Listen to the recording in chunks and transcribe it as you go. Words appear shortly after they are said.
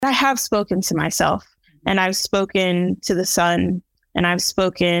I have spoken to myself, and I've spoken to the sun, and I've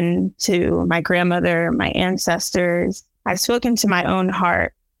spoken to my grandmother, my ancestors. I've spoken to my own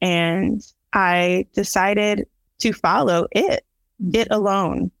heart, and I decided to follow it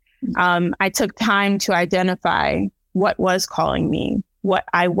alone. I took time to identify what was calling me, what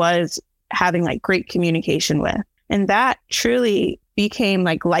I was having like great communication with. And that truly became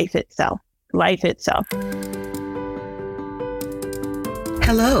like life itself.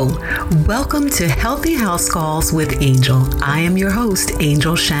 Hello, welcome to Healthy House Calls with Angel. I am your host,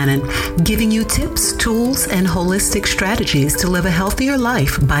 Angel Shannon, giving you tips, tools, and holistic strategies to live a healthier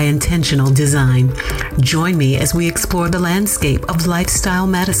life by intentional design. Join me as we explore the landscape of lifestyle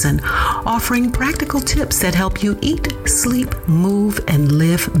medicine, offering practical tips that help you eat, sleep, move, and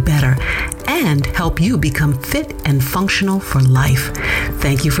live better, and help you become fit and functional for life.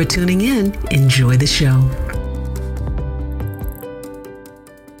 Thank you for tuning in. Enjoy the show.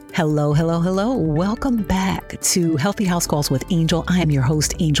 Hello. Welcome back to Healthy House Calls with Angel. I am your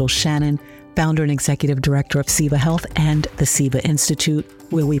host, Angel Shannon, founder and executive director of SIVA Health and the SIVA Institute,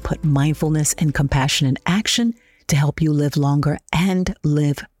 where we put mindfulness and compassion in action to help you live longer and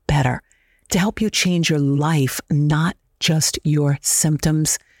live better, to help you change your life, not just your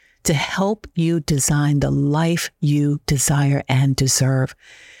symptoms, to help you design the life you desire and deserve.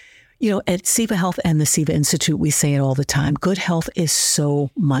 You know, at SIVA Health and the SIVA Institute, we say it all the time. Good health is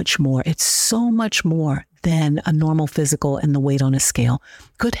so much more. It's so much more than a normal physical and the weight on a scale.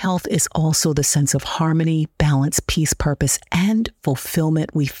 Good health is also the sense of harmony, balance, peace, purpose, and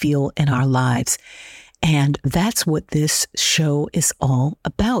fulfillment we feel in our lives. And that's what this show is all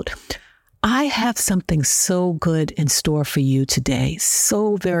about. I have something so good in store for you today.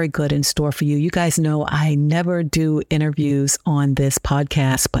 So very good in store for you. You guys know I never do interviews on this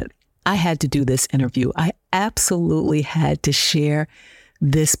podcast, but I had to do this interview. I absolutely had to share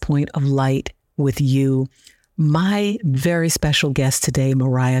this point of light with you. My very special guest today,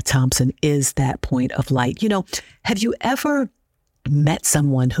 Mariyah Thompson, is that point of light. You know, have you ever met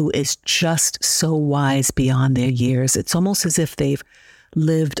someone who is just so wise beyond their years? It's almost as if they've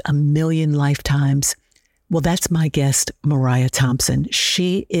lived a million lifetimes. Well, that's my guest, Mariyah Thompson.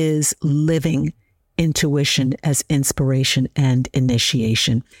 She is living intuition as inspiration and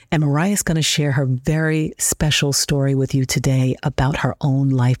initiation. And Mariyah is going to share her very special story with you today about her own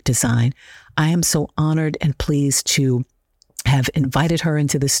life design. I am so honored and pleased to have invited her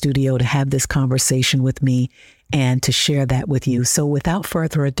into the studio to have this conversation with me and to share that with you. So without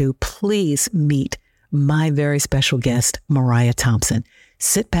further ado, please meet my very special guest, Mariyah Thompson.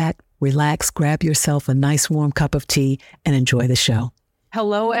 Sit back, relax, grab yourself a nice warm cup of tea, and enjoy the show.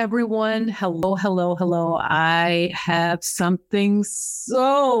 Hello, everyone. Hello. I have something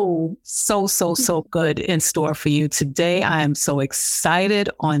so good in store for you today. I am so excited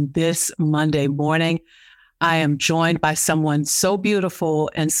on this Monday morning. I am joined by someone so beautiful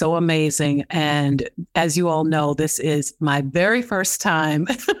and so amazing. And as you all know, this is my very first time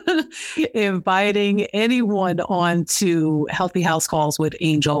inviting anyone on to Healthy House Calls with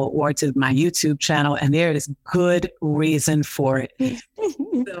Angel or to my YouTube channel. And there is good reason for it.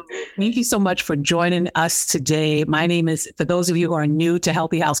 So thank you so much for joining us today. My name is, for those of you who are new to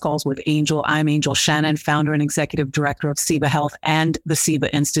Healthy House Calls with Angel, I'm Angel Shannon, founder and executive director of SIVA Health and the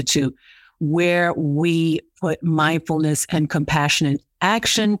SIVA Institute, where we put mindfulness and compassion in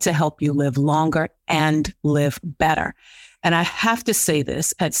action to help you live longer and live better. And I have to say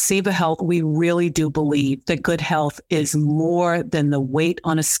this, at SIVA Health, we really do believe that good health is more than the weight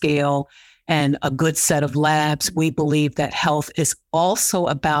on a scale and a good set of labs. We believe that health is also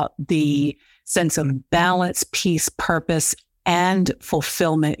about the sense of balance, peace, purpose, and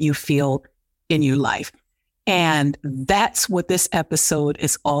fulfillment you feel in your life. And that's what this episode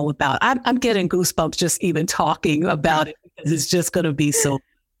is all about. I'm getting goosebumps just even talking about it because it's just going to be so.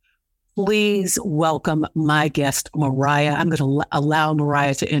 Please welcome my guest, Mariyah. I'm going to allow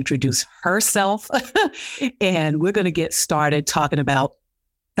Mariyah to introduce herself, and we're going to get started talking about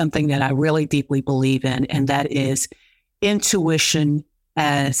something that I really deeply believe in, and that is intuition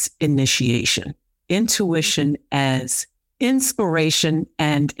as initiation, intuition as inspiration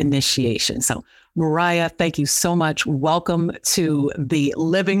and initiation. So Mariyah, thank you so much. Welcome to the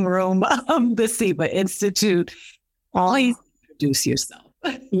living room of the SIVA Institute. Please introduce yourself.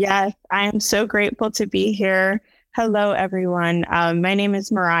 Yes, I am so grateful to be here. Hello, everyone. My name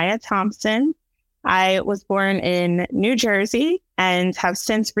is Mariyah Thompson. I was born in New Jersey and have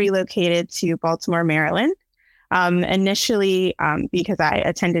since relocated to Baltimore, Maryland. Initially, because I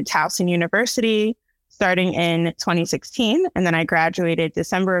attended Towson University starting in 2016, and then I graduated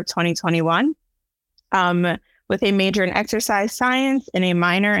December of 2021. with a major in exercise science and a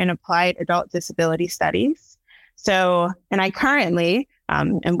minor in applied adult disability studies. So, and I currently,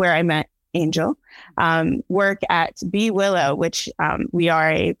 and where I met Angel, work at Bee Willow, which we are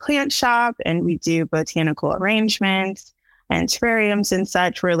a plant shop and we do botanical arrangements and terrariums and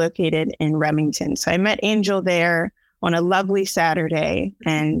such. We're located in Remington. So I met Angel there on a lovely Saturday,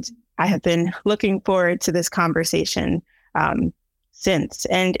 and I have been looking forward to this conversation since.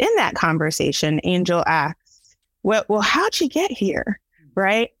 And in that conversation, Angel asks, well, how'd you get here?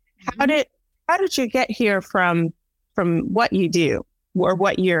 Right? How did you get here from what you do or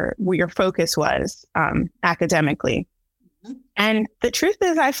what your focus was academically? And the truth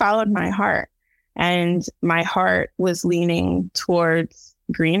is, I followed my heart, and my heart was leaning towards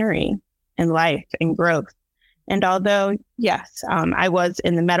greenery and life and growth. And although, yes, I was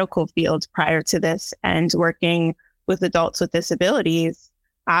in the medical field prior to this and working with adults with disabilities,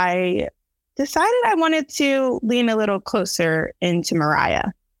 I decided I wanted to lean a little closer into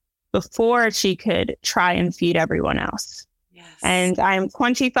Mariyah before she could try and feed everyone else. Yes. And I'm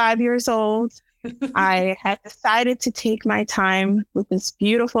 25 years old. I had decided to take my time with this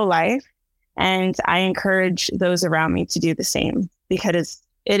beautiful life, and I encourage those around me to do the same, because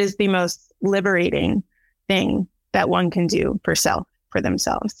it is the most liberating thing that one can do for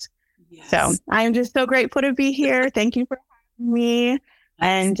themselves. Yes. So I'm just so grateful to be here. Thank you for having me.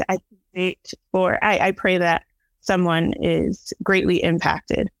 And I pray that someone is greatly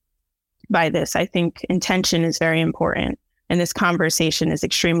impacted by this. I think intention is very important, and this conversation is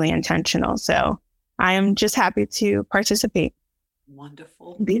extremely intentional. So I am just happy to participate.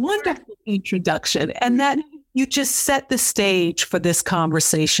 Wonderful introduction. And that you just set the stage for this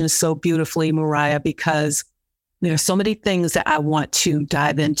conversation so beautifully, Mariyah, because there are so many things that I want to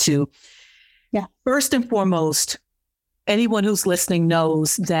dive into. Yeah. First and foremost, anyone who's listening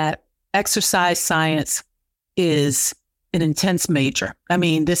knows that exercise science is an intense major. I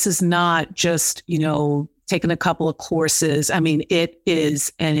mean, this is not just, taking a couple of courses. I mean, it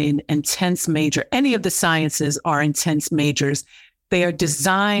is an intense major. Any of the sciences are intense majors. They are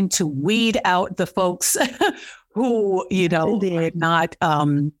designed to weed out the folks who, are not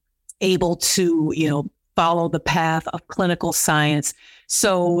able to, follow the path of clinical science.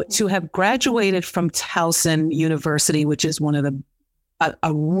 So to have graduated from Thompson University, which is one of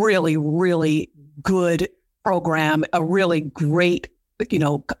a really, really good program, a really great,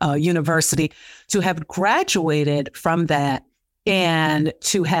 university, to have graduated from that and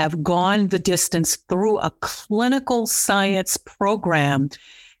to have gone the distance through a clinical science program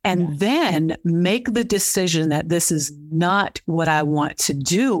and then make the decision that this is not what I want to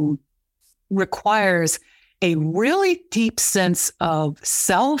do requires a really deep sense of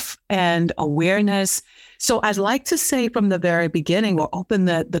self and awareness. So I'd like to say from the very beginning, or open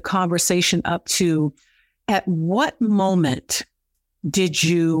the conversation up to, at what moment did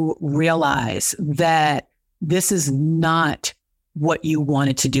you realize that this is not what you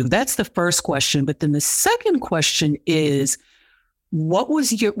wanted to do? That's the first question. But then the second question is, what was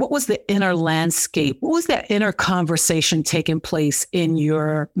the inner landscape? What was that inner conversation taking place in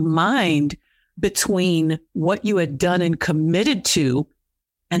your mind between what you had done and committed to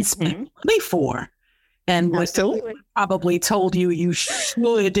and spent money for, and what someone probably told you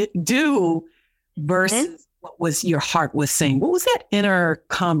should do versus what was your heart was saying? What was that inner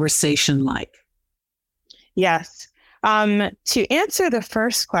conversation like? Yes. To answer the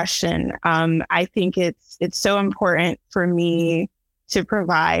first question, I think it's so important for me to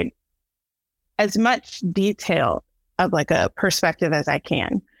provide as much detail of like a perspective as I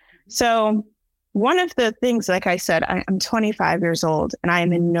can. So one of the things, like I said, I'm 25 years old and I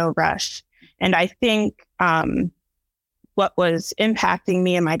am in no rush. And I think what was impacting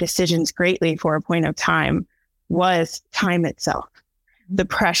me and my decisions greatly for a point of time was time itself. The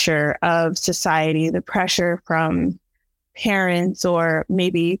pressure of society, the pressure from parents or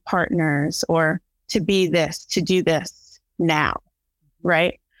maybe partners, or to be this, to do this now,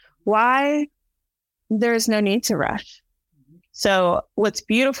 right? Why? There's no need to rush. So what's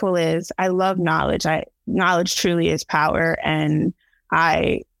beautiful is I love knowledge. Knowledge truly is power. And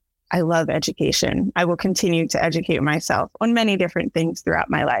I love education. I will continue to educate myself on many different things throughout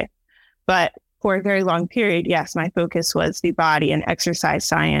my life. But for a very long period, yes, my focus was the body and exercise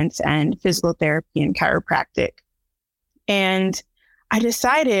science and physical therapy and chiropractic. And I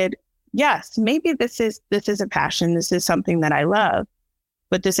decided, yes, maybe this is a passion. This is something that I love.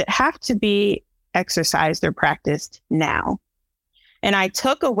 But does it have to be exercised or practiced now? And I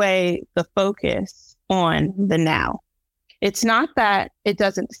took away the focus on the now. It's not that it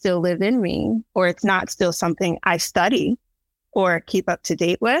doesn't still live in me, or it's not still something I study or keep up to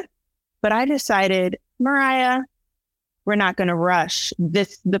date with, but I decided Mariyah, we're not going to rush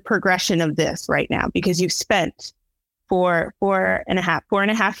the progression of this right now because you've spent four and a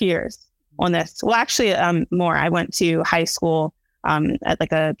half years on this. Well, actually, more. I went to high school at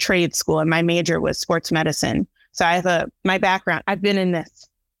like a trade school, and my major was sports medicine. So I have my background. I've been in this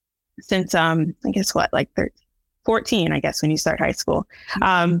since I guess like 14, I guess, when you start high school.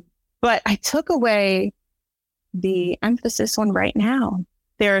 But I took away the emphasis on right now.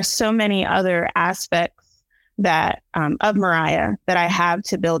 There are so many other aspects that of Mariyah that I have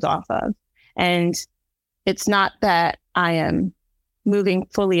to build off of. And it's not that I am moving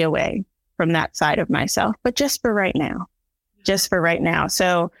fully away from that side of myself, but just for right now.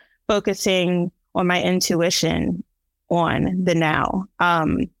 So focusing on my intuition on the now.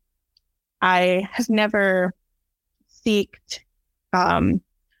 I have never seeked a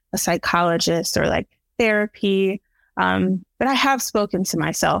psychologist or like therapy, but I have spoken to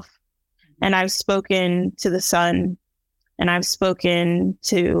myself, and I've spoken to the sun, and I've spoken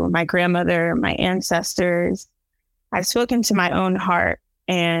to my grandmother, my ancestors. I've spoken to my own heart,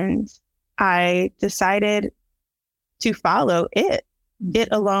 and I decided to follow it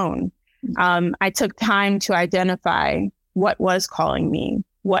alone. I took time to identify what was calling me,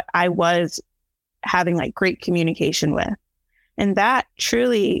 what I was having like great communication with. And that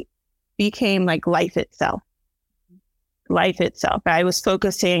truly became like life itself. I was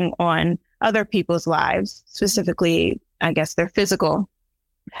focusing on other people's lives, specifically, I guess, their physical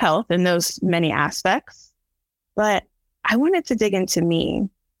health and those many aspects. But I wanted to dig into me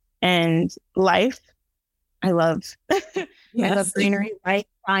and life. I love, I love greenery, right?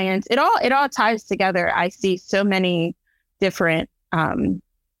 Science. It all ties together. I see so many different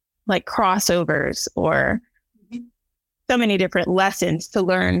like crossovers or so many different lessons to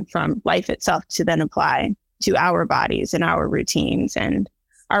learn from life itself to then apply to our bodies and our routines and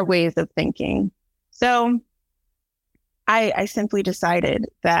our ways of thinking. So I simply decided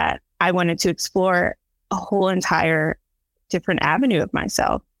that I wanted to explore a whole entire different avenue of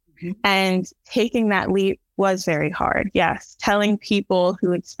myself. And taking that leap was very hard. Yes. Telling people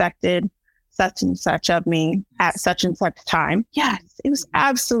who expected such and such of me at such and such time. Yes, it was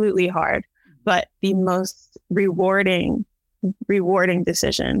absolutely hard, but the most rewarding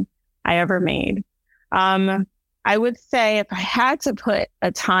decision I ever made. I would say if I had to put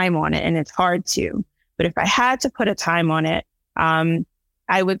a time on it, and it's hard to, but if I had to put a time on it,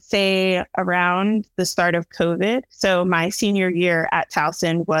 I would say around the start of COVID. So my senior year at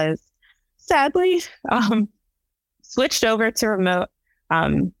Thompson was sadly switched over to remote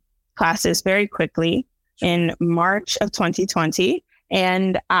classes very quickly in March of 2020.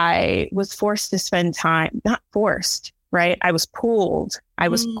 And I was forced to spend time, not forced, right? I was pulled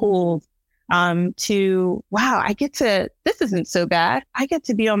to, wow, this isn't so bad. I get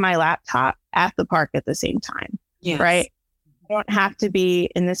to be on my laptop at the park at the same time, right? I don't have to be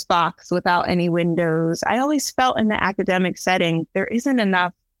in this box without any windows. I always felt in the academic setting, there isn't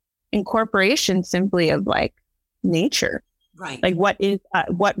enough incorporation simply of like nature, right? Like what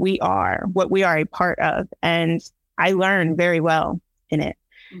we are a part of. And I learned very well in it.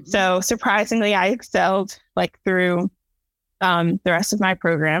 So surprisingly, I excelled like through the rest of my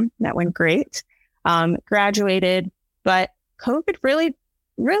program. That went great. Graduated, but COVID really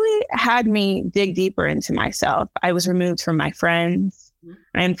had me dig deeper into myself. I was removed from my friends.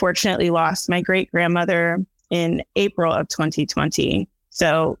 I unfortunately lost my great grandmother in April of 2020.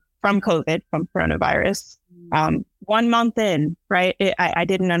 So from COVID, from coronavirus, 1 month in, right? I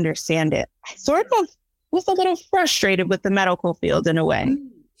didn't understand it. I sort of was a little frustrated with the medical field in a way.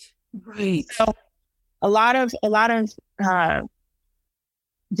 Right. So a lot of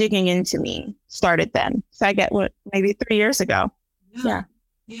digging into me started then. So I get maybe 3 years ago. Yeah.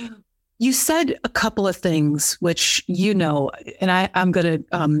 You said a couple of things, which, and I'm going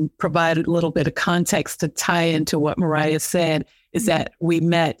to provide a little bit of context to tie into what Mariyah said, is that we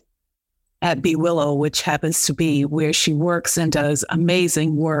met at Be Willow, which happens to be where she works and does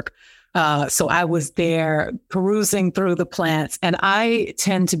amazing work. So I was there perusing through the plants, and I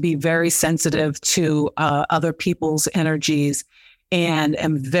tend to be very sensitive to other people's energies and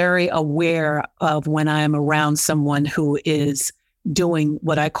am very aware of when I am around someone who is doing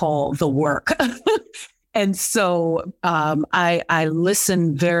what I call the work. And so I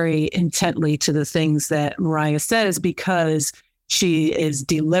listen very intently to the things that Mariyah says, because she is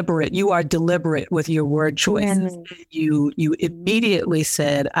deliberate. You are deliberate with your word choices. You immediately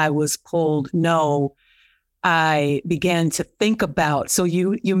said, I was pulled. No, I began to think about. So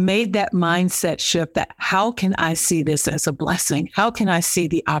you made that mindset shift that how can I see this as a blessing? How can I see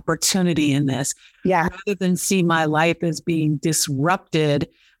the opportunity in this? Yeah. Rather than see my life as being disrupted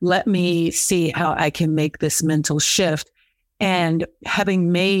let me see how I can make this mental shift. And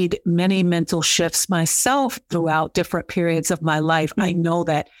having made many mental shifts myself throughout different periods of my life, I know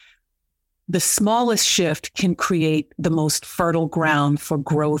that the smallest shift can create the most fertile ground for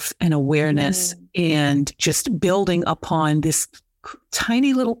growth and awareness and just building upon this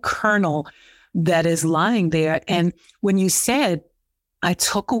tiny little kernel that is lying there. And when you said, I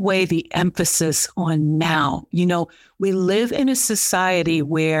took away the emphasis on now, we live in a society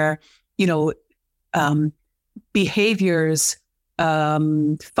where, behaviors,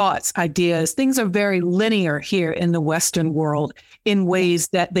 thoughts, ideas, things are very linear here in the Western world in ways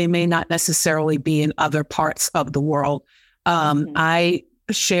that they may not necessarily be in other parts of the world. I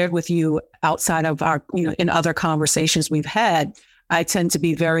shared with you outside of our, in other conversations we've had, I tend to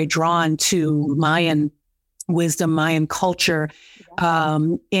be very drawn to Mayan wisdom, Mayan culture,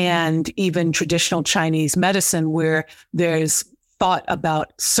 and even traditional Chinese medicine, where there's thought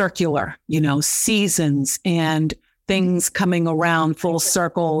about circular, seasons and things coming around full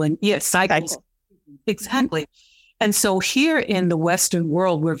circle and cycles. Exactly. And so here in the Western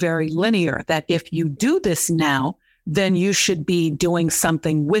world, we're very linear, that if you do this now, then you should be doing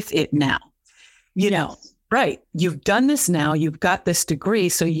something with it now. Right. You've done this now, you've got this degree,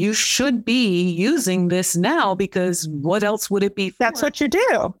 so you should be using this now, because what else would it be for? That's what you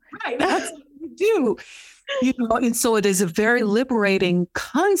do. Right. That's what you do. And so it is a very liberating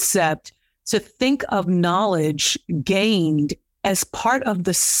concept to think of knowledge gained as part of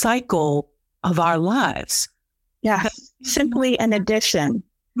the cycle of our lives. Yeah, simply an addition.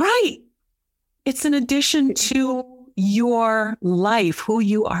 Right. It's an addition to your life, who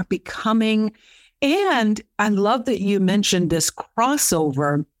you are becoming. And I love that you mentioned this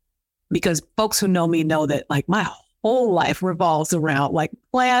crossover, because folks who know me know that my whole life revolves around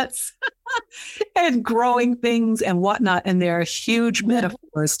plants and growing things and whatnot. And there are huge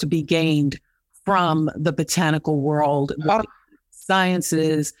metaphors to be gained from the botanical world,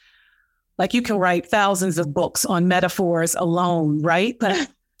 sciences. You can write thousands of books on metaphors alone, right? But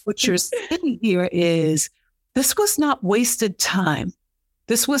what you're saying here is, this was not wasted time.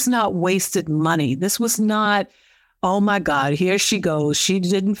 This was not wasted money. This was not, oh my God, here she goes. She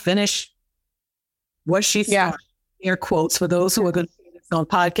didn't finish what she started. Air quotes for those who are going to see this on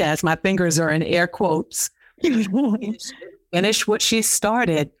podcast. My fingers are in air quotes. Finish what she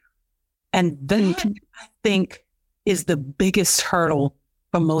started. And then I think is the biggest hurdle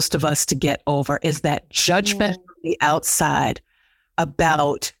for most of us to get over, is that judgment from the outside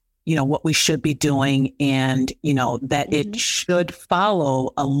about, what we should be doing, and, that it should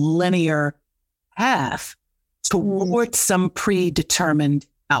follow a linear path towards some predetermined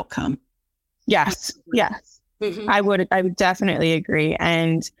outcome. Yes. Yes. I would definitely agree.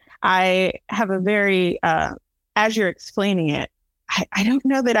 And I have a very, as you're explaining it, I don't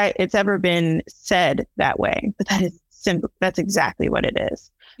know that it's ever been said that way, but that is simple. That's exactly what it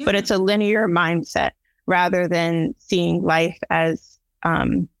is. Yeah. But it's a linear mindset rather than seeing life as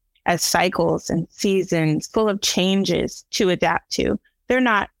cycles and seasons full of changes to adapt to. They're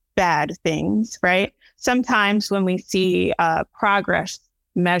not bad things, right? Sometimes when we see progress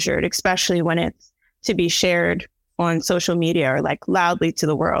measured, especially when it's to be shared on social media or loudly to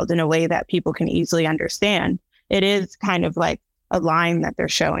the world in a way that people can easily understand, it is kind of like a line that they're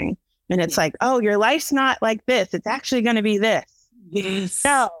showing. And it's oh, your life's not like this. It's actually going to be this. Yes.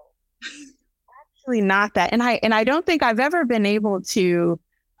 No, actually not that. And I don't think I've ever been able to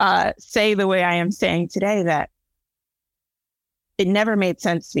say the way I am saying today, that it never made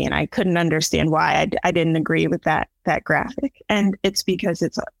sense to me, and I couldn't understand why I didn't agree with that graphic. And it's because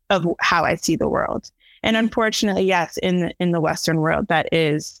it's of how I see the world. And unfortunately, yes, in the Western world, that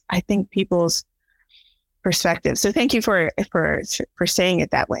is, I think, people's perspective. So thank you for saying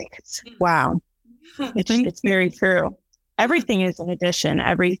it that way. Wow, it's very true. Everything is an addition.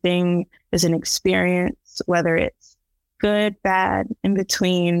 Everything is an experience, whether it's good, bad, in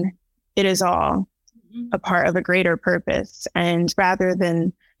between. It is all a part of a greater purpose. And rather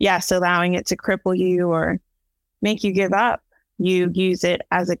than, allowing it to cripple you or make you give up, you use it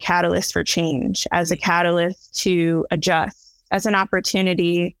as a catalyst for change, as a catalyst to adjust, as an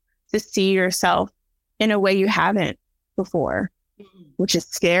opportunity to see yourself in a way you haven't before, which is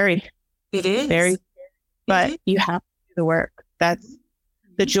scary. It is. Very scary. But you have to do the work. That's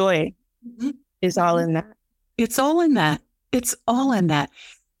the joy is all in that. It's all in that. It's all in that.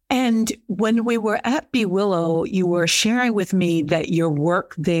 And when we were at Be Willow, you were sharing with me that your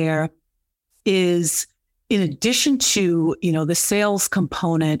work there is, in addition to, the sales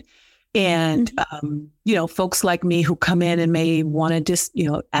component and, folks like me who come in and may want to just,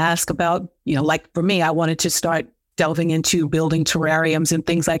 ask about, for me, I wanted to start delving into building terrariums and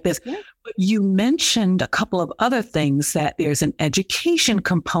things like this. Yeah. But you mentioned a couple of other things, that there's an education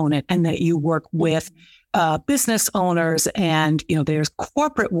component and that you work with business owners, and, there's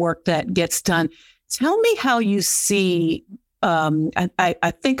corporate work that gets done. Tell me how you see,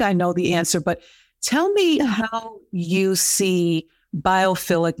 I think I know the answer, but tell me how you see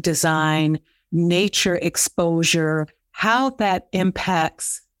biophilic design, nature exposure, how that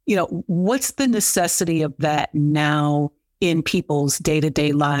impacts, what's the necessity of that now in people's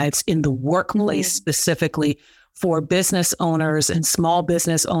day-to-day lives, in the workplace specifically, for business owners and small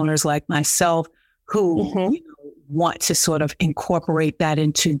business owners like myself who want to sort of incorporate that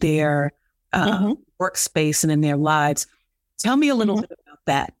into their workspace and in their lives. Tell me a little bit about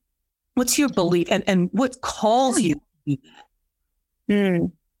that. What's your belief, and what calls you to do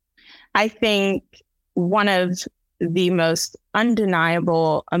that? I think one of the most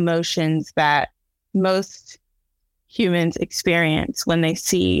undeniable emotions that most humans experience when they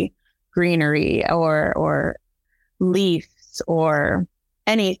see greenery or leaves or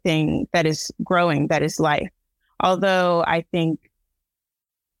anything that is growing, that is life. Although I think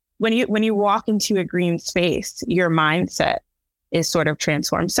when you walk into a green space, your mindset is sort of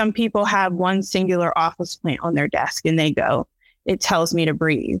transformed. Some people have one singular office plant on their desk and they go, it tells me to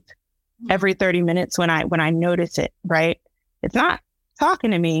breathe. Every 30 minutes when I notice it, right? It's not talking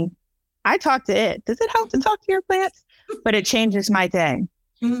to me. I talk to it. Does it help to talk to your plants? But it changes my day.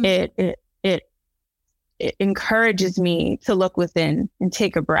 It encourages me to look within and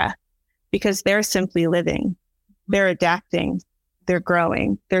take a breath, because they're simply living. They're adapting. They're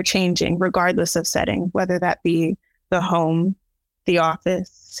growing. They're changing, regardless of setting, whether that be the home, the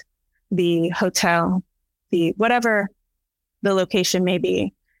office, the hotel, the whatever the location may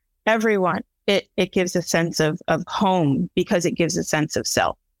be. Everyone, it gives a sense of home, because it gives a sense of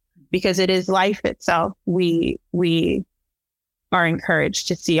self, because it is life itself. We are encouraged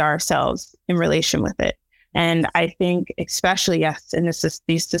to see ourselves in relation with it. And I think especially, yes, in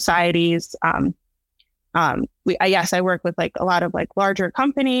these societies, I work with like a lot of like larger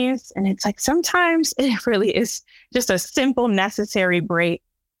companies, and it's like sometimes it really is just a simple necessary break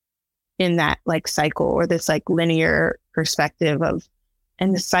in that like cycle, or this like linear perspective of,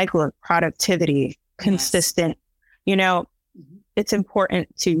 and the cycle of productivity, consistent, it's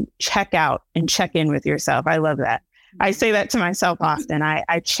important to check out and check in with yourself. I love that. I say that to myself often.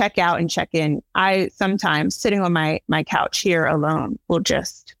 I check out and check in. I sometimes, sitting on my couch here alone, will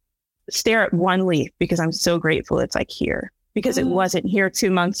just stare at one leaf, because I'm so grateful it's like here, because it wasn't here 2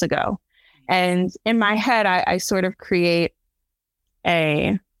 months ago. And in my head, I sort of create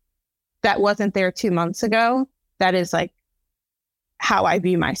that wasn't there 2 months ago. That is like how I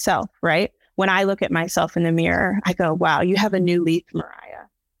view myself, right? When I look at myself in the mirror, I go, wow, you have a new leaf, Mariyah.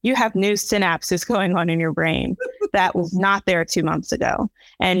 You have new synapses going on in your brain that was not there 2 months ago.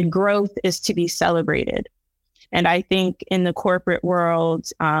 And growth is to be celebrated. And I think in the corporate world,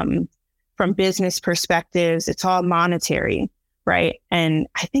 from business perspectives, it's all monetary, right? And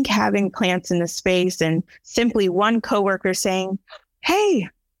I think having plants in the space, and simply one coworker saying, hey,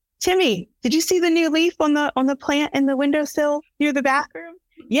 Timmy, did you see the new leaf on the plant in the windowsill near the bathroom?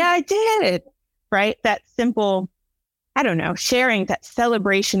 Yeah, I did. Right? That simple, I don't know, sharing, that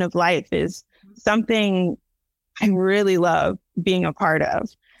celebration of life is something I really love being a part of.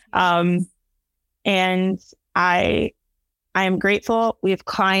 And I am grateful. We have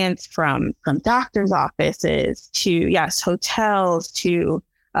clients from doctors' offices to, yes, hotels, to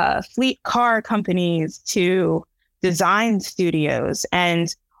fleet car companies, to design studios,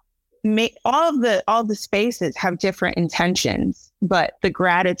 and all the spaces have different intentions, but the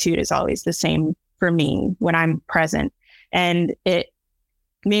gratitude is always the same for me when I'm present. And it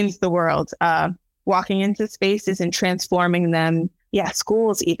means the world. Walking into spaces and transforming them,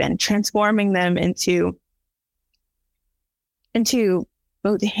 schools even, transforming them into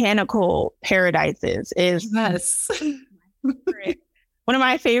botanical paradises is one of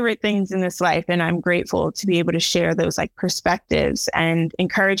my favorite things in this life. And I'm grateful to be able to share those like perspectives and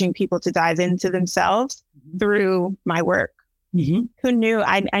encouraging people to dive into themselves through my work. Who knew?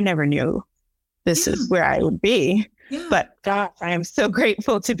 I never knew this is where I would be. But gosh, I am so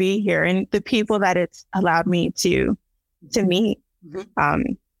grateful to be here, and the people that it's allowed me to meet.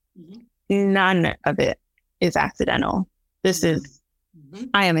 None of it is accidental. This is,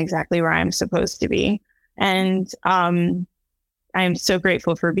 I am exactly where I'm supposed to be. And I am so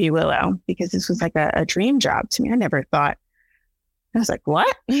grateful for Be Willow, because this was like a dream job to me. I never thought, I was like,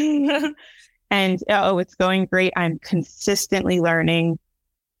 what? And it's going great. I'm consistently learning,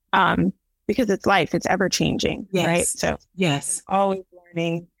 because it's life, it's ever changing, right? So always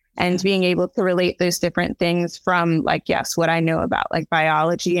learning. and being able to relate those different things from like, yes, what I know about like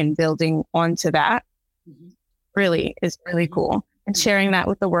biology and building onto that really is really cool. And sharing that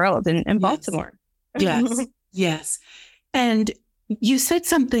with the world in Baltimore. Yes. Yes. And you said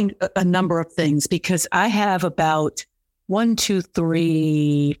something, a number of things, because I have about 4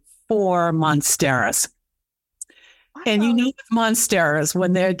 monsteras. Wow. And you know, with monsteras,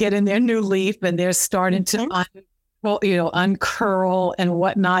 when they're getting their new leaf and they're starting to uncurl and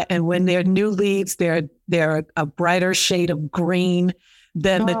whatnot, and when they're new leaves, they're a brighter shade of green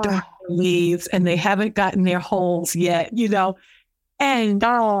than the darker leaves, and they haven't gotten their holes yet, you know. And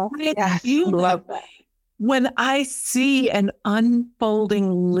love that. When I see an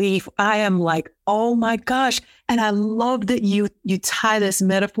unfolding leaf, I am like, oh my gosh. And I love that you tie this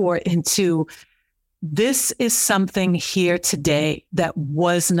metaphor into, this is something here today that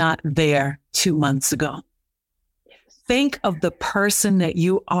was not there 2 months ago. Think of the person that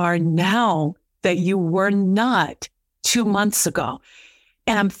you are now that you were not 2 months ago.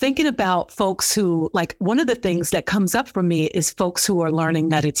 And I'm thinking about folks who, like, one of the things that comes up for me is folks who are learning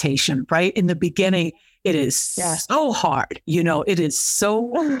meditation, right? In the beginning, it is so hard. You know, it is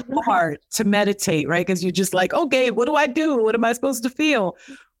so hard to meditate, right? Because you're just like, okay, what do I do? What am I supposed to feel?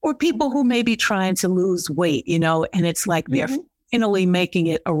 Or people who may be trying to lose weight, you know, and it's like they're finally making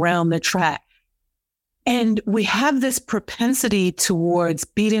it around the track. And we have this propensity towards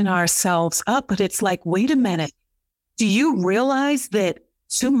beating ourselves up, but it's like, wait a minute. Do you realize that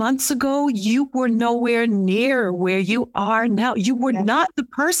 2 months ago, you were nowhere near where you are now? You were not the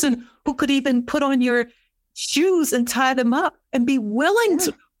person who could even put on your shoes and tie them up and be willing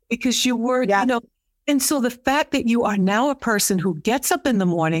to, because you were, you know. And so the fact that you are now a person who gets up in the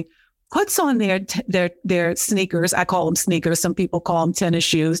morning, puts on their sneakers, I call them sneakers, some people call them tennis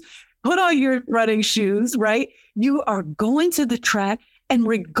shoes, put on your running shoes, right? You are going to the track, and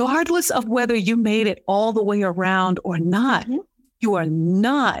regardless of whether you made it all the way around or not, you are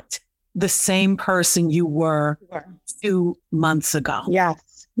not the same person you were 2 months ago.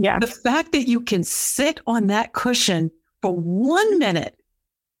 Yes. Yeah. The fact that you can sit on that cushion for 1 minute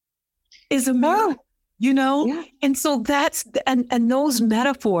is a miracle, you know? Yeah. And so that's, and those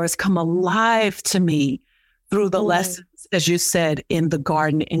metaphors come alive to me through the lessons, as you said, in the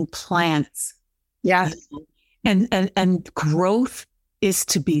garden, in plants. Yeah. And growth is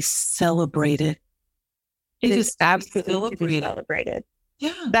to be celebrated. It is absolutely celebrated.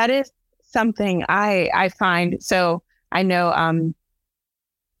 Yeah. That is something I find. So I know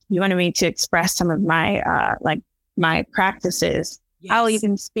you wanted me to express some of my my practices. Yes. I'll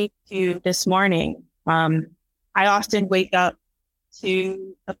even speak to this morning. I often wake up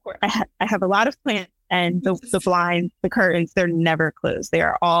to, of course, I have a lot of plants, and the blinds, the curtains, they're never closed. They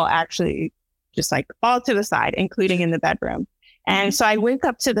are all actually just like all to the side, including in the bedroom. And so I wake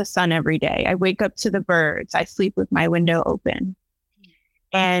up to the sun every day. I wake up to the birds. I sleep with my window open.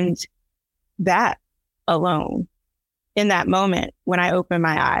 And that alone, in that moment, when I open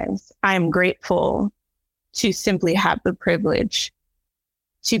my eyes, I am grateful to simply have the privilege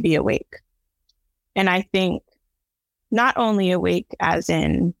to be awake. And I think not only awake as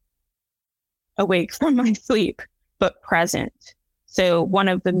in awake from my sleep, but present. So one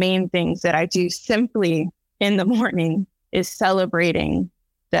of the main things that I do simply in the morning is celebrating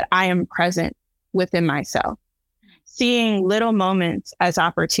that I am present within myself. Seeing little moments as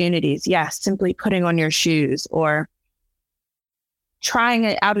opportunities. Yes, simply putting on your shoes or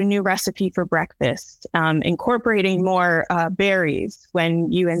trying out a new recipe for breakfast, incorporating more berries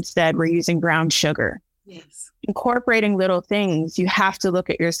when you instead were using brown sugar. Yes. Incorporating little things. You have to look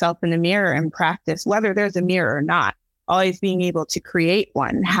at yourself in the mirror and practice, whether there's a mirror or not, always being able to create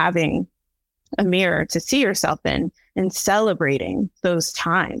one, having a mirror to see yourself in, and celebrating those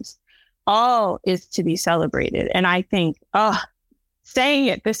times. All is to be celebrated. And I think, saying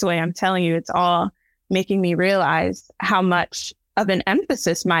it this way, I'm telling you, it's all making me realize how much of an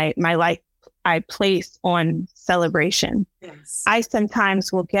emphasis my life I place on celebration. Yes. I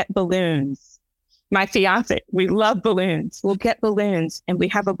sometimes will get balloons. My fiance, we love balloons. We'll get balloons, and we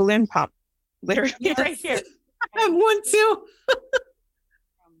have a balloon pump literally right here. I have one too.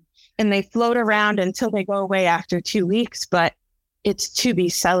 And they float around until they go away after 2 weeks, but it's to be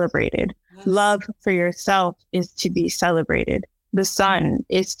celebrated. Yes. Love for yourself is to be celebrated. The sun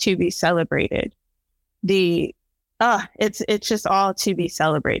is to be celebrated. It's just all to be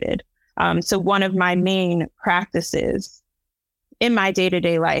celebrated. So one of my main practices in my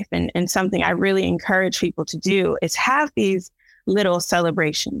day-to-day life, and something I really encourage people to do, is have these little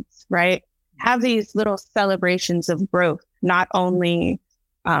celebrations, right? Have these little celebrations of growth, not only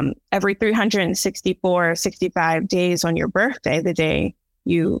every 365 days on your birthday, the day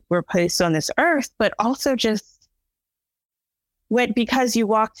you were placed on this earth, but also just because you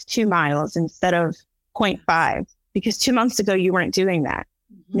walked 2 miles instead of 0.5, because 2 months ago you weren't doing that.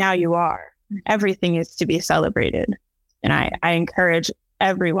 Now you are. Everything is to be celebrated. And I encourage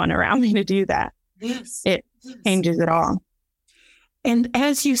everyone around me to do that. Yes. It changes it all. And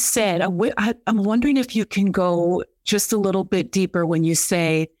as you said, I'm wondering if you can go just a little bit deeper when you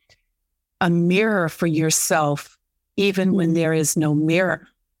say a mirror for yourself, even when there is no mirror.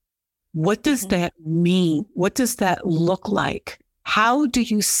 What does that mean? What does that look like? How do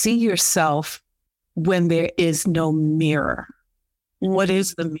you see yourself when there is no mirror? What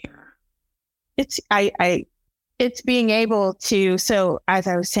is the mirror? It's being able to, so as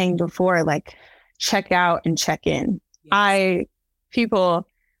I was saying before, like check out and check in. Yes.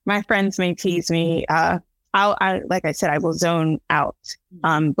 My friends may tease me. Like I said, I will zone out.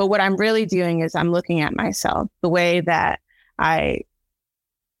 But what I'm really doing is I'm looking at myself, the way that I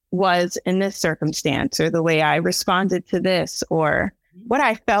was in this circumstance, or the way I responded to this, or what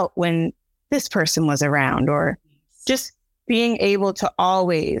I felt when this person was around, or just being able to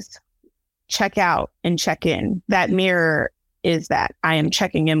always check out and check in. That mirror is that I am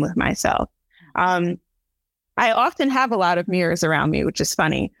checking in with myself. I often have a lot of mirrors around me, which is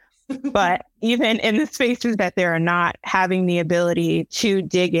funny, but even in the spaces that there are not, having the ability to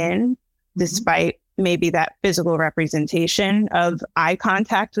dig in, despite maybe that physical representation of eye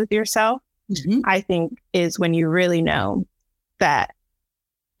contact with yourself, I think is when you really know that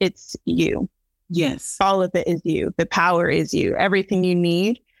it's you. Yes. All of it is you. The power is you. Everything you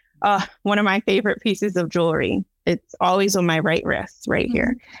need. One of my favorite pieces of jewelry. It's always on my right wrist, right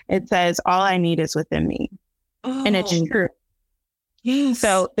here. It says, "All I need is within me." Oh. And it's true. Yes.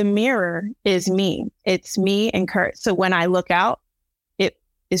 So the mirror is me. It's me and Kurt. So when I look out, it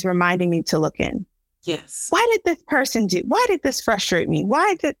is reminding me to look in. Yes. Why did this person do? Why did this frustrate me?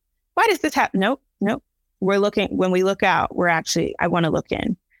 Why does this happen? Nope. When we look out, I want to look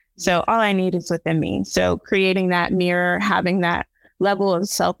in. So all I need is within me. So creating that mirror, having that level of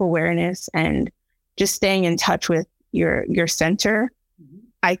self-awareness, and just staying in touch with your center.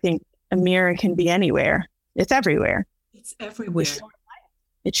 I think a mirror can be anywhere. It's everywhere. It's everywhere.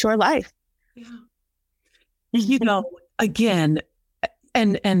 It's your life. Yeah. Again,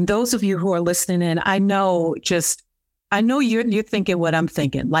 and those of you who are listening in, I know you're thinking what I'm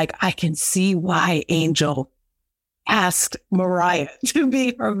thinking. Like, I can see why Angel asked Mariyah to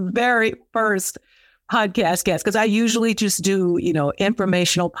be her very first podcast guest, because I usually just do,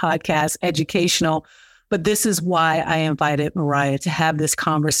 informational podcasts, educational, but this is why I invited Mariyah to have this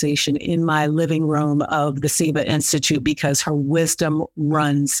conversation in my living room of the SIVA Institute, because her wisdom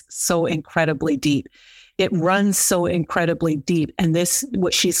runs so incredibly deep. It runs so incredibly deep. And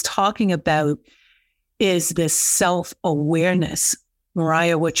what she's talking about is this self-awareness.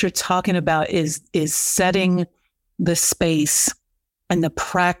 Mariyah, what you're talking about is setting the space and the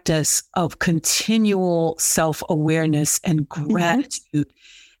practice of continual self-awareness and gratitude,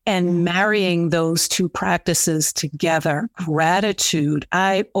 and marrying those two practices together. Gratitude.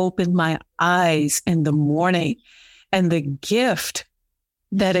 I open my eyes in the morning, and the gift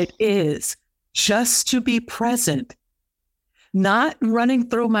that it is just to be present, not running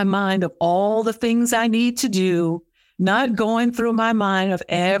through my mind of all the things I need to do, not going through my mind of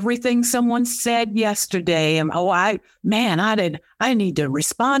everything someone said yesterday. And, I need to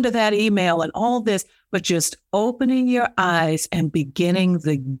respond to that email and all this, but just opening your eyes and beginning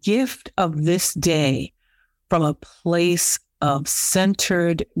the gift of this day from a place of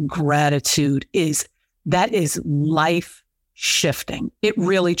centered gratitude is life shifting. It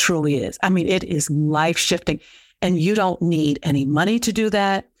really, truly is. I mean, it is life shifting, and you don't need any money to do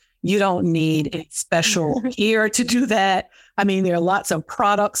that. You don't need a special gear to do that. I mean, there are lots of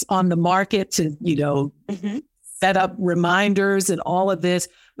products on the market to, set up reminders and all of this.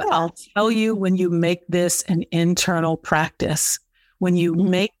 But I'll tell you, when you make this an internal practice,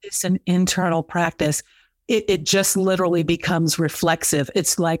 it just literally becomes reflexive.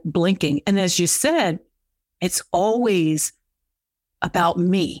 It's like blinking. And as you said, it's always about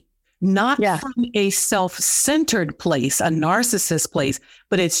me. Not from a self-centered place, a narcissist place,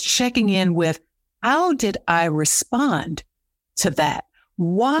 but it's checking in with, how did I respond to that?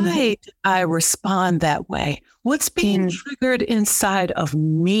 Why did I respond that way? What's being triggered inside of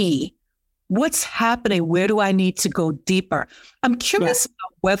me? What's happening? Where do I need to go deeper? I'm curious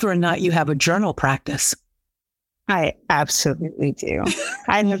about whether or not you have a journal practice. I absolutely do.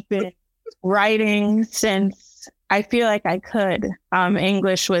 I have been writing since I feel like I could.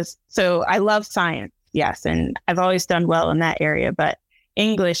 English so I love science, yes, and I've always done well in that area, but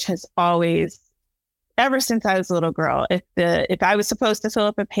English has always, ever since I was a little girl. If I was supposed to fill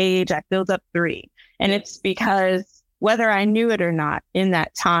up a page, I filled up 3. And it's because whether I knew it or not in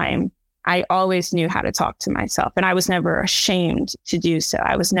that time, I always knew how to talk to myself. And I was never ashamed to do so.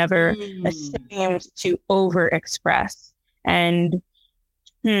 I was never ashamed to overexpress. And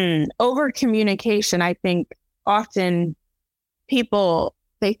over communication, I think often people,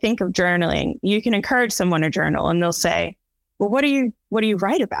 they think of journaling. You can encourage someone to journal and they'll say, well, what do you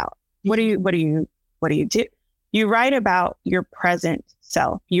write about? What do you do? You write about your present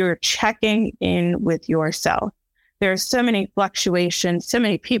self. You're checking in with yourself. There's so many fluctuations, so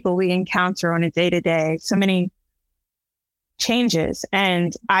many people we encounter on a day-to-day, so many changes.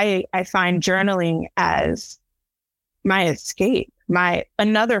 And I find journaling as my escape,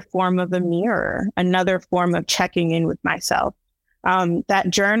 another form of a mirror, another form of checking in with myself. That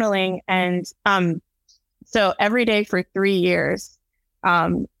journaling. And so every day for 3 years,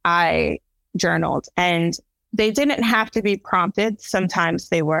 I journaled, and they didn't have to be prompted. Sometimes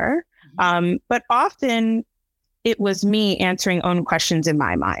they were, but often it was me answering own questions in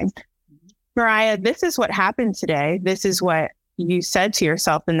my mind. Mariyah, this is what happened today. This is what you said to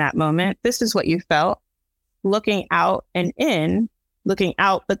yourself in that moment. This is what you felt. Looking out and in, looking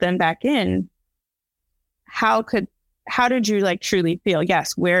out, but then back in. How did you truly feel?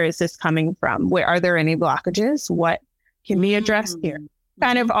 Yes. Where is this coming from? Where are there any blockages? What can be addressed here?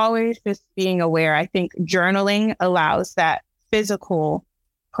 Kind of always just being aware. I think journaling allows that physical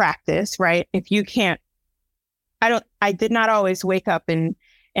practice, right? If you can't, I did not always wake up and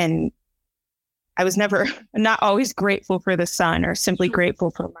I was not always grateful for the sun or simply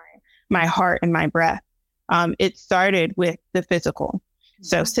grateful for my heart and my breath. It started with the physical.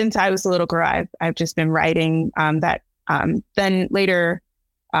 So since I was a little girl, I've just been writing that. Then later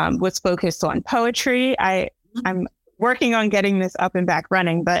was focused on poetry. I'm working on getting this up and back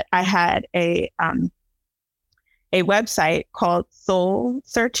running, but I had a website called Soul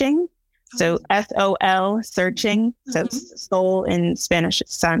Searching. So SOL searching. So soul in Spanish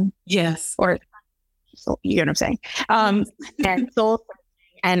is sun. Yes. Or soul, you know what I'm saying? And soul searching.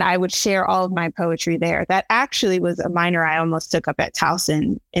 And I would share all of my poetry there. That actually was a minor I almost took up at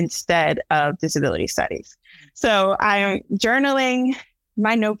Thompson instead of disability studies. So I'm journaling,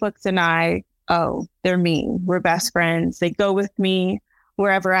 my notebooks and they're me. We're best friends. They go with me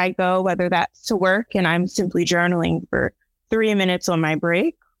wherever I go, whether that's to work and I'm simply journaling for 3 minutes on my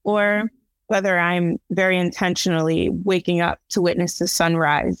break, or whether I'm very intentionally waking up to witness the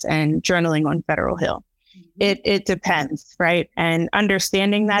sunrise and journaling on Federal Hill. It depends, right? And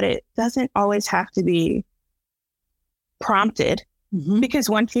understanding that it doesn't always have to be prompted, because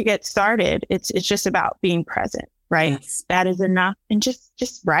once you get started, it's just about being present, right? Yes. That is enough. And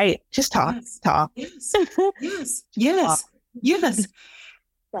just write, just talk, talk. Yes.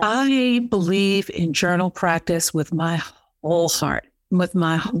 I believe in journal practice with my whole heart.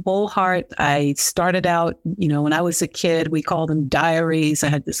 I started out, when I was a kid, we called them diaries. I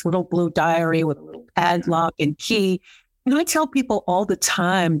had this little blue diary with a little padlock and key. And I tell people all the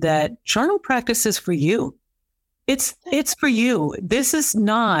time that journal practice is for you. It's for you. This is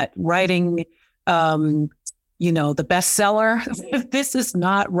not writing, the bestseller. This is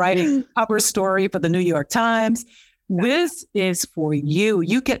not writing a cover story for the New York Times. This is for you.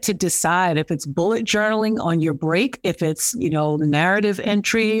 You get to decide if it's bullet journaling on your break, if it's, narrative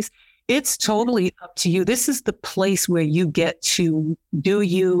entries. It's totally up to you. This is the place where you get to do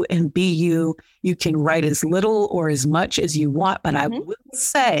you and be you. You can write as little or as much as you want, but I will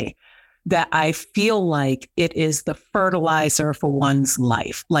say that I feel like it is the fertilizer for one's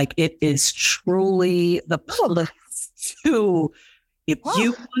life. Like it is truly the place to, if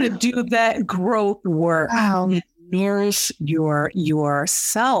you want to do that growth work, nourish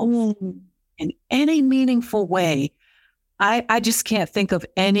yourself in any meaningful way. I just can't think of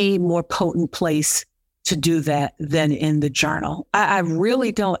any more potent place to do that than in the journal. I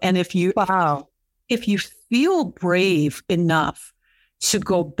really don't. And if you feel brave enough to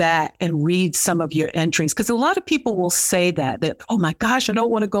go back and read some of your entries, because a lot of people will say that, oh my gosh, I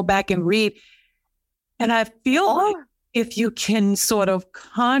don't want to go back and read. And I feel like if you can sort of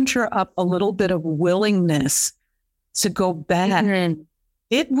conjure up a little bit of willingness to go back,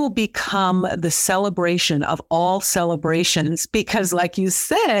 it will become the celebration of all celebrations, because like you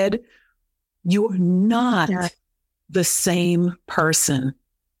said, you're not the same person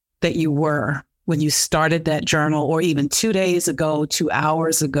that you were when you started that journal, or even 2 days ago, 2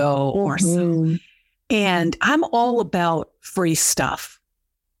 hours ago or so. And I'm all about free stuff.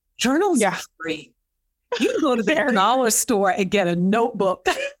 Journals are free. You can go to the dollar store and get a notebook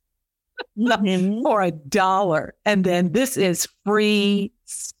for $1. And then this is free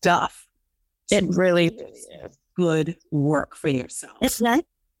stuff It really is good work for yourself. It's not.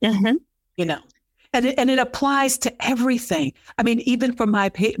 Mm-hmm. You know, and it applies to everything. I mean, even for my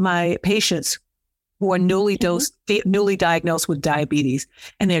patients who are newly diagnosed with diabetes,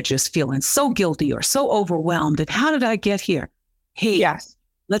 and they're just feeling so guilty or so overwhelmed. And how did I get here? Hey, yes,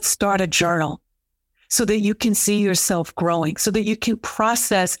 let's start a journal so that you can see yourself growing, so that you can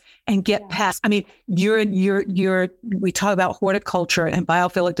process and get past. I mean, we talk about horticulture and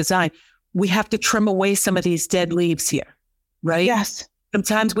biophilic design. We have to trim away some of these dead leaves here, right? Yes.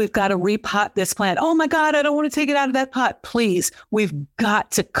 Sometimes we've got to repot this plant. Oh my God, I don't want to take it out of that pot. Please, we've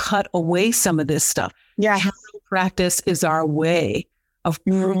got to cut away some of this stuff. Yeah. Journal practice is our way of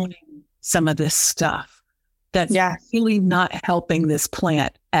pruning some of this stuff that's really not helping this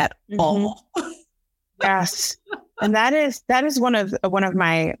plant at all. Yes. And that is one of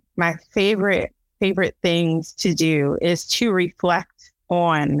my favorite things to do is to reflect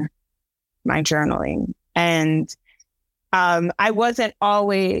on my journaling. And I wasn't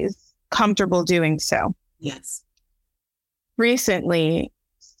always comfortable doing so. Yes. Recently,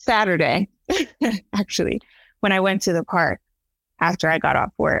 Saturday, actually, when I went to the park after I got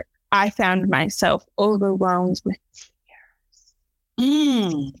off work, I found myself overwhelmed with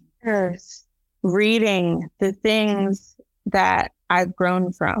tears, reading the things that I've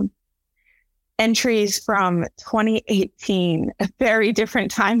grown from. Entries from 2018, a very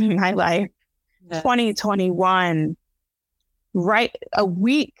different time in my life, 2021, right a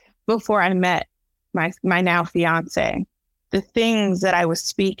week before I met my now fiance, the things that I was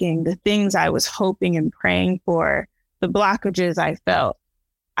speaking, the things I was hoping and praying for, the blockages I felt.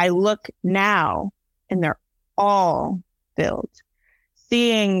 I look now and they're all filled.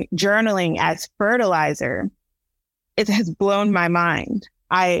 Seeing journaling as fertilizer, it has blown my mind.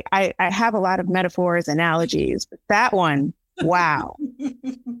 I have a lot of metaphors, analogies, but that one, wow.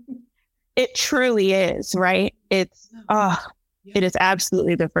 It truly is, right? It's, it is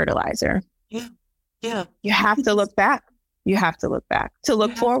absolutely the fertilizer. Yeah. Yeah. You have to look back. You have to look back to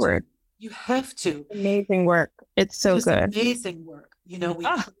look forward. You have to. Amazing work. It's so good. Amazing work. You know, we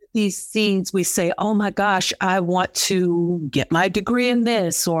plant these seeds. We say, oh my gosh, I want to get my degree in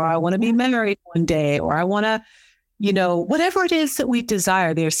this, or I want to be married one day, or I want to, you know, whatever it is that we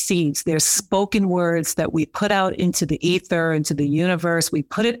desire. There's seeds, there's spoken words that we put out into the ether, into the universe. We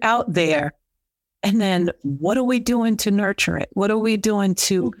put it out there. And then what are we doing to nurture it? What are we doing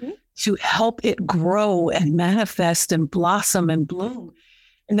to help it grow and manifest and blossom and bloom?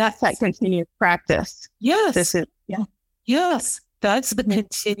 And that's that continuous practice. Yes. This is, Yes. That's the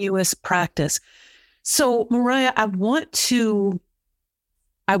continuous practice. So, Mariyah, I want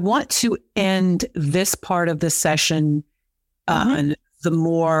to end this part of the session on the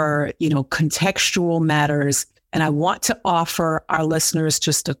more, contextual matters. And I want to offer our listeners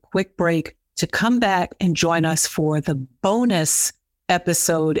just a quick break to come back and join us for the bonus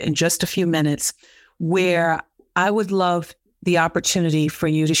episode in just a few minutes, where I would love the opportunity for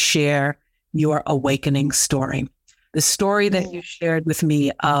you to share your awakening story. The story that you shared with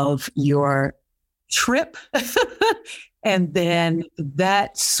me of your trip and then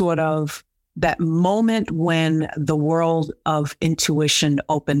that moment when the world of intuition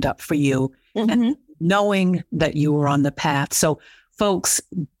opened up for you and knowing that you were on the path. So folks,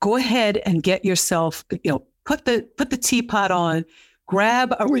 go ahead and get yourself, put the teapot on,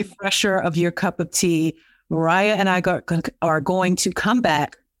 grab a refresher of your cup of tea. Mariyah and I are going to come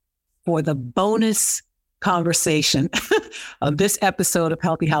back for the bonus conversation of this episode of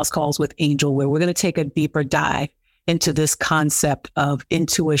Healthy House Calls with Angel, where we're going to take a deeper dive into this concept of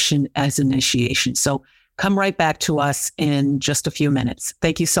intuition as initiation. So come right back to us in just a few minutes.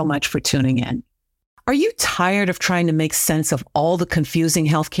 Thank you so much for tuning in. Are you tired of trying to make sense of all the confusing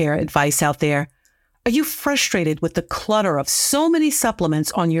healthcare advice out there? Are you frustrated with the clutter of so many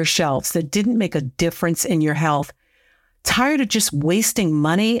supplements on your shelves that didn't make a difference in your health? Tired of just wasting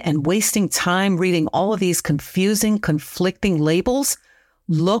money and wasting time reading all of these confusing, conflicting labels?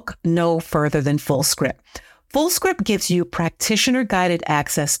 Look no further than FullScript. FullScript gives you practitioner-guided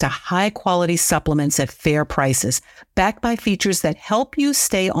access to high-quality supplements at fair prices, backed by features that help you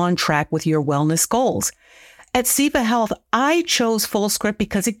stay on track with your wellness goals. At Siva Health, I chose FullScript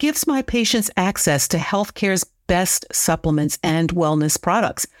because it gives my patients access to healthcare's best supplements and wellness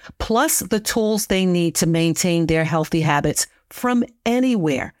products, plus the tools they need to maintain their healthy habits from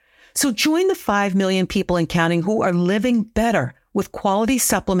anywhere. So join the 5 million people and counting who are living better with quality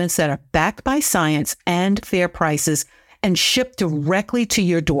supplements that are backed by science and fair prices and shipped directly to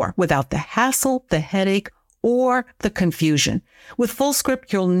your door without the hassle, the headache, or the confusion. With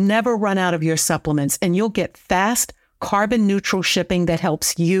FullScript, you'll never run out of your supplements and you'll get fast, carbon neutral shipping that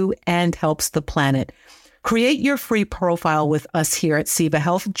helps you and helps the planet. Create your free profile with us here at Siva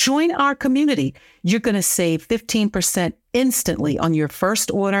Health. Join our community. You're going to save 15% instantly on your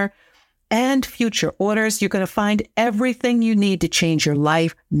first order and future orders. You're going to find everything you need to change your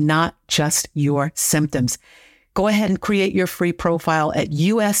life, not just your symptoms. Go ahead and create your free profile at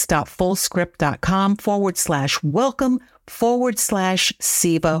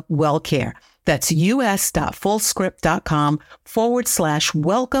us.fullscript.com/welcome/Siva Wellcare. That's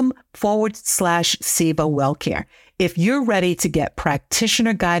us.fullscript.com/welcome/Siva Wellcare. If you're ready to get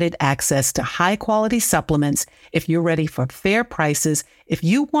practitioner-guided access to high-quality supplements, if you're ready for fair prices, if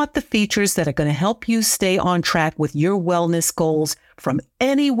you want the features that are going to help you stay on track with your wellness goals from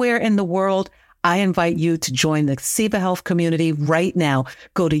anywhere in the world, I invite you to join the Siva Health community right now.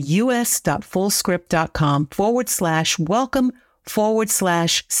 Go to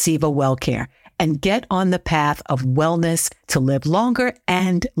us.fullscript.com/welcome/Siva Wellcare and get on the path of wellness to live longer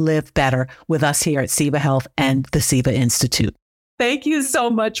and live better with us here at Siva Health and the Siva Institute. Thank you so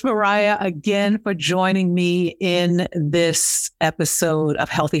much, Mariyah, again for joining me in this episode of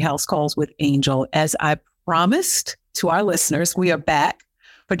Healthy House Calls with Angel. As I promised to our listeners, we are back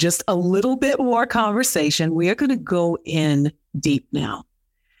for just a little bit more conversation. We are going to go in deep now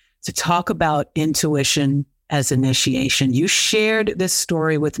to talk about intuition as initiation. You shared this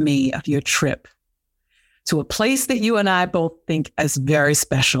story with me of your trip to a place that you and I both think is very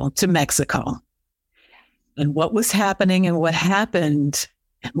special, to Mexico, and what was happening and what happened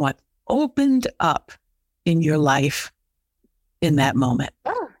and what opened up in your life in that moment.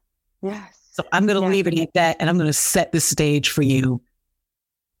 Oh, yes. So I'm going to leave it at that, and I'm going to set the stage for you.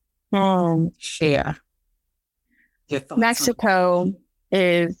 Share your thoughts. Mexico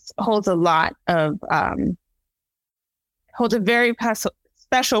holds a lot of holds a very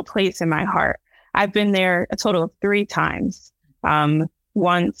special place in my heart. I've been there a total of 3 times.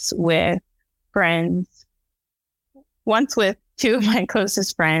 Once with friends, once with 2 of my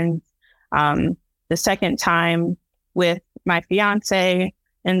closest friends. The second time with my fiance,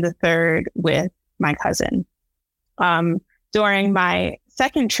 and the third with my cousin. During my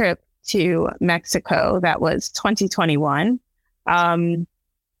second trip to Mexico, that was 2021, I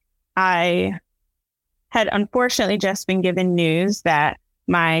had unfortunately just been given news that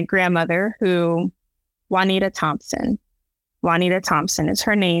my grandmother, Juanita Thompson is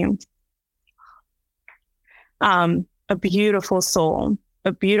her name, a beautiful soul,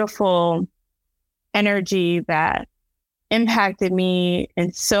 a beautiful energy that impacted me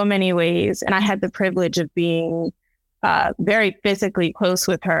in so many ways. And I had the privilege of being very physically close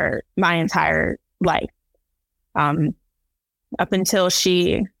with her my entire life, up until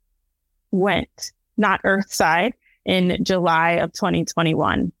she went not earthside in July of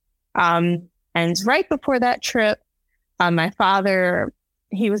 2021. And right before that trip, my father,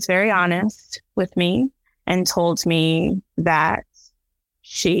 he was very honest with me and told me that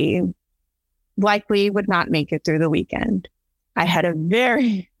she likely would not make it through the weekend. I had a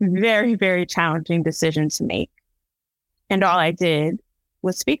very, very, very challenging decision to make. And all I did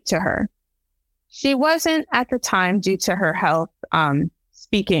was speak to her. She wasn't at the time, due to her health,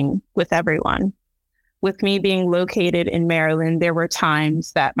 speaking with everyone. With me being located in Maryland, there were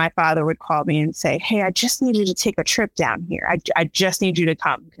times that my father would call me and say, "Hey, I just need you to take a trip down here. I just need you to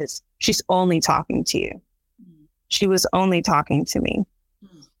come because she's only talking to you." She was only talking to me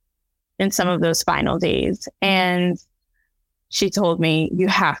in some of those final days. And she told me, "You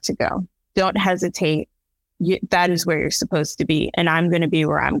have to go. Don't hesitate. That is where you're supposed to be. And I'm going to be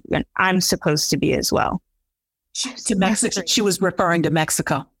where I'm supposed to be as well." To Mexico. She was referring to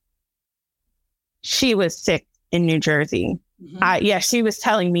Mexico. She was sick in New Jersey. Mm-hmm. She was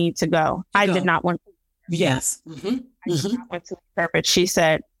telling me to go. I did not want to. Yes. Mm-hmm. I did not want to leave her, but she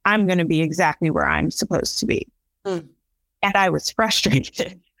said, "I'm going to be exactly where I'm supposed to be." And I was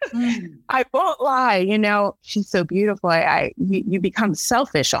frustrated. I won't lie. She's so beautiful. You become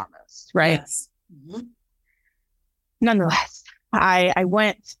selfish almost, right? Yes. Mm-hmm. Nonetheless, I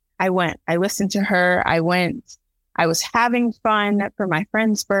went. I listened to her. I went. I was having fun for my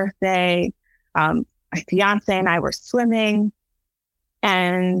friend's birthday. My fiance and I were swimming,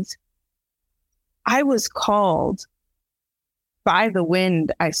 and I was called by the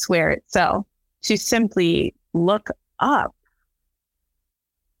wind, I swear itself, to simply look up.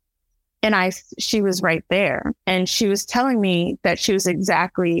 And she was right there, and she was telling me that she was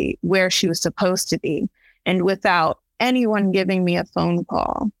exactly where she was supposed to be. And without anyone giving me a phone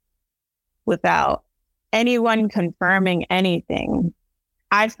call, without anyone confirming anything,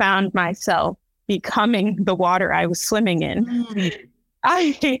 I found myself becoming the water I was swimming in.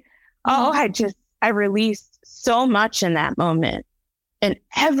 I released so much in that moment. And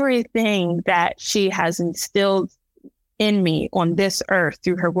everything that she has instilled in me on this earth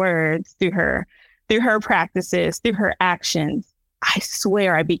through her words, through her practices, through her actions, I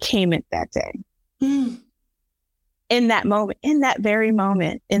swear I became it that day. Mm. In that moment, in that very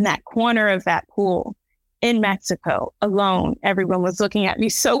moment, in that corner of that pool in Mexico, alone, everyone was looking at me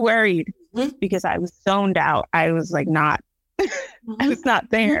so worried because I was zoned out. I was like I was not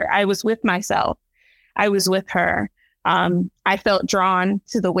there. I was with myself. I was with her. I felt drawn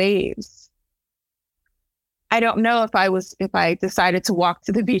to the waves. I don't know if I decided to walk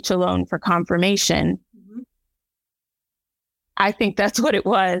to the beach alone for confirmation. Mm-hmm. I think that's what it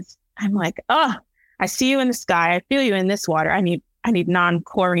was. I'm like, oh, I see you in the sky. I feel you in this water. I need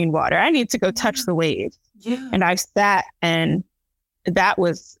non-chlorine water. I need to go touch the waves. Yeah. And I sat, and that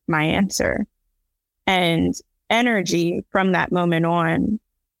was my answer. And energy from that moment on,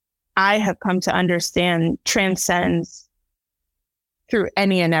 I have come to understand, transcends through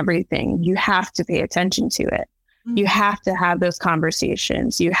any and everything. You have to pay attention to it. Mm-hmm. You have to have those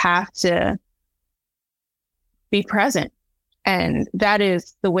conversations. You have to be present. And that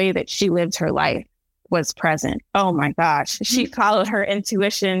is the way that she lived her life, was present. Oh my gosh. She followed her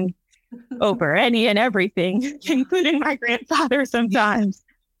intuition over any and everything, including my grandfather sometimes.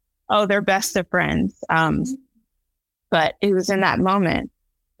 Oh, they're best of friends. But it was in that moment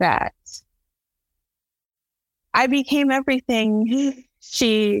that I became everything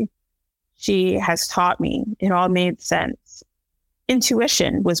she has taught me. It all made sense.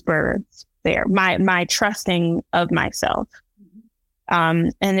 Intuition was birthed there. My trusting of myself.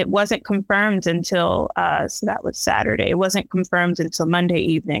 And it wasn't confirmed until, so that was Saturday. It wasn't confirmed until Monday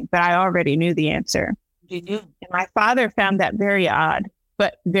evening, but I already knew the answer. You do. And my father found that very odd,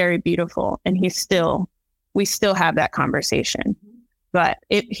 but very beautiful. And we still have that conversation. But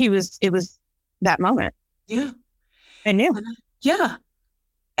it was that moment. Yeah. I knew. Yeah.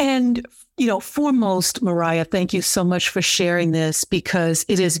 And, foremost, Mariyah, thank you so much for sharing this, because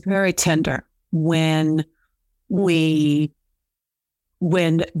it is very tender when a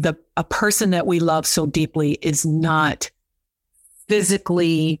person that we love so deeply is not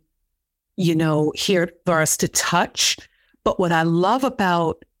physically, here for us to touch. But what I love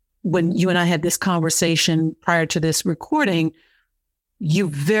about when you and I had this conversation prior to this recording, you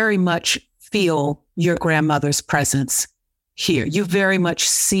very much feel your grandmother's presence here. You very much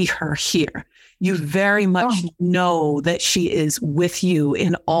see her here. You very much know that she is with you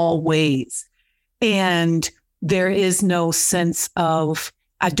in all ways. And there is no sense of,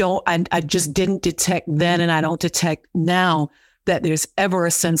 I just didn't detect then, and I don't detect now, that there's ever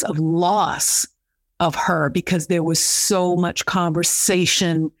a sense of loss of her, because there was so much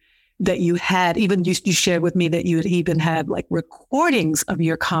conversation that you had. Even you shared with me that you had even had like recordings of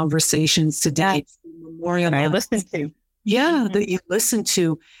your conversations today. Memorial I listened to. Yeah, that you listened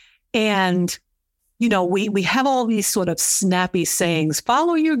to. And, we have all these sort of snappy sayings,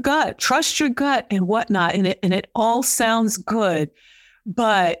 follow your gut, trust your gut, and whatnot. And it all sounds good.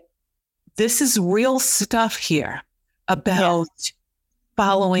 But this is real stuff here about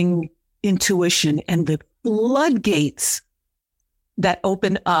following intuition and the floodgates that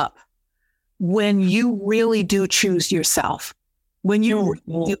open up when you really do choose yourself, when you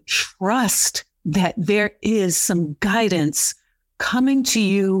trust that there is some guidance coming to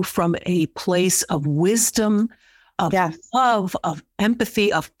you from a place of wisdom, of love, of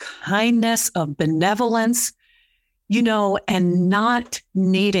empathy, of kindness, of benevolence, and not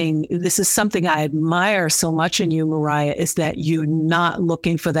needing, this is something I admire so much in you, Mariyah, is that you're not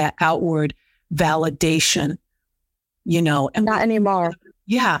looking for that outward validation, and not anymore.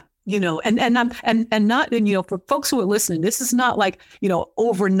 Yeah. And not, for folks who are listening, this is not like,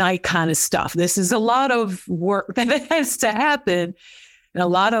 overnight kind of stuff. This is a lot of work that has to happen. And a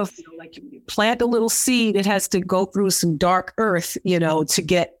lot of, like you plant a little seed, it has to go through some dark earth, to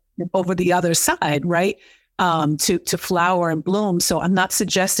get over the other side, right? To flower and bloom. So I'm not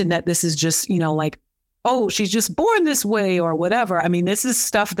suggesting that this is just, like, oh, she's just born this way or whatever. I mean, this is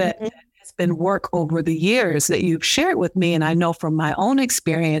stuff that has been work over the years that you've shared with me. And I know from my own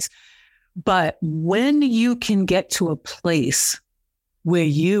experience, but when you can get to a place where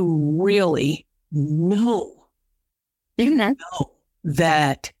you really know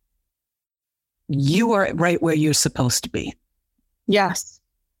that you are right where you're supposed to be. Yes.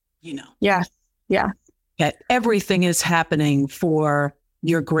 Yes. Yeah. That everything is happening for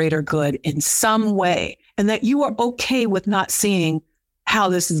your greater good in some way, and that you are okay with not seeing how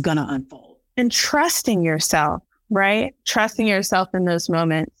this is going to unfold. And trusting yourself, right? Trusting yourself in those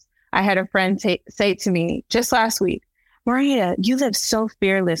moments. I had a friend say to me just last week, Mariyah, you live so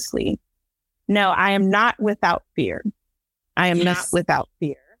fearlessly. No, I am not without fear. I am not without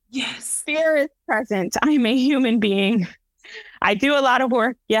fear. Yes. Fear is present. I am a human being. I do a lot of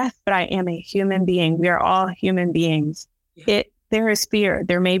work, yes, but I am a human being. We are all human beings. Yeah. There is fear.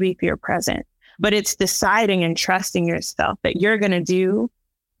 There may be fear present, but it's deciding and trusting yourself that you're going to do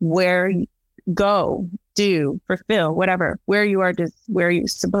fulfill, whatever, where you're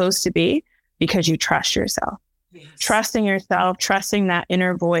supposed to be, because you trust yourself. Yes. Trusting yourself, trusting that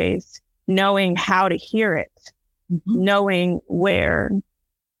inner voice, knowing how to hear it, knowing where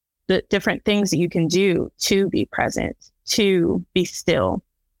the different things that you can do to be present, to be still.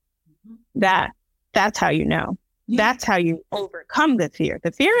 That's how you know. Yeah. That's how you overcome the fear.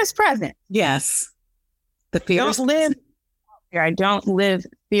 The fear is present. Yes. The fear don't live fear. I don't live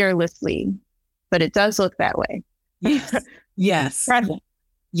fearlessly, but it does look that way. Yes. Yes. Present.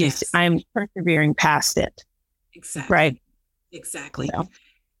 Yes. I'm persevering past it. Exactly. Right. Exactly. So.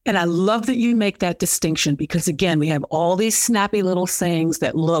 And I love that you make that distinction, because again, we have all these snappy little sayings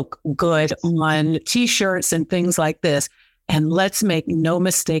that look good on t-shirts and things like this. And let's make no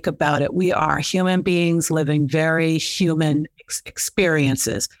mistake about it. We are human beings living very human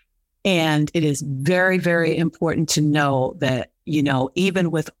experiences. And it is very, very important to know that, even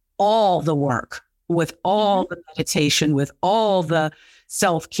with all the work, with all the meditation, with all the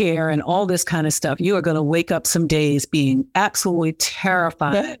self-care and all this kind of stuff, you are going to wake up some days being absolutely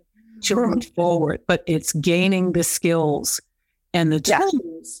terrified to move forward. But it's gaining the skills and the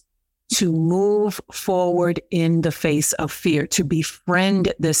tools to move forward in the face of fear, to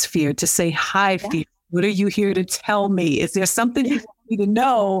befriend this fear, to say, hi, fear. What are you here to tell me? Is there something you want me to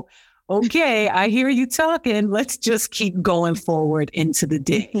know? Okay, I hear you talking. Let's just keep going forward into the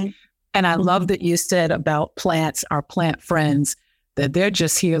day. And I love that you said about plants, our plant friends, that they're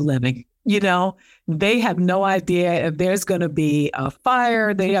just here living. They have no idea if there's going to be a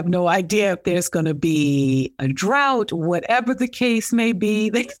fire. They have no idea if there's going to be a drought, whatever the case may be.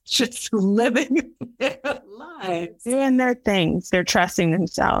 They're just living their lives. Doing their things. They're trusting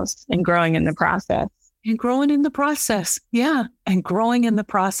themselves and growing in the process. And growing in the process. Yeah. And growing in the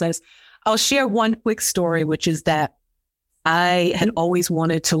process. I'll share one quick story, which is that I had always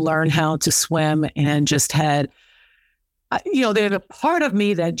wanted to learn how to swim, and just had, there's a part of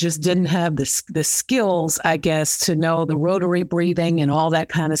me that just didn't have the skills, I guess, to know the rotary breathing and all that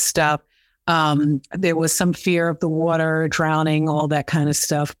kind of stuff. There was some fear of the water, drowning, all that kind of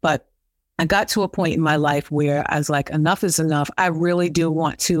stuff. But I got to a point in my life where I was like, enough is enough. I really do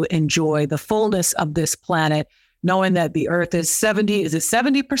want to enjoy the fullness of this planet, knowing that the earth is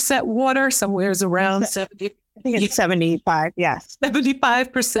 70% water, somewhere's around 70. I think it's 75. Yes.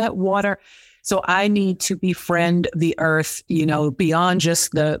 75% water. So I need to befriend the earth, beyond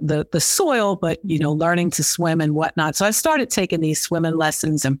just the soil, but, learning to swim and whatnot. So I started taking these swimming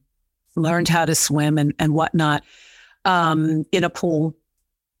lessons and learned how to swim and whatnot in a pool.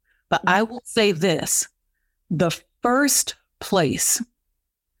 But I will say this, the first place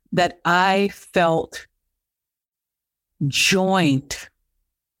that I felt joined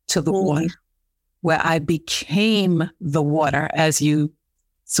to the water, where I became the water, as you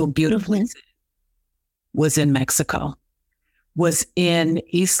so beautifully said, was in Mexico, was in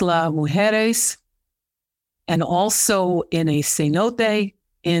Isla Mujeres, and also in a cenote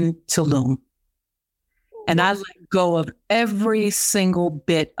in Tulum. And I let go of every single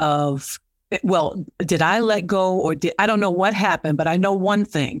bit of, did I let go, or I don't know what happened, but I know one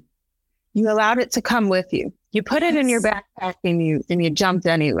thing. You allowed it to come with you. You put it in your backpack and you jumped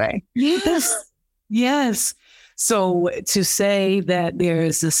anyway. Yes. Yes. So to say that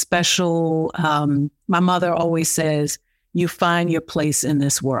there's a special, my mother always says, you find your place in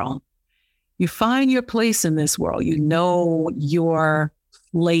this world. You find your place in this world. You know your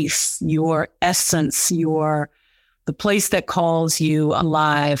place, your essence, the place that calls you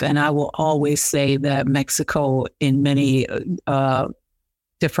alive. And I will always say that Mexico, in many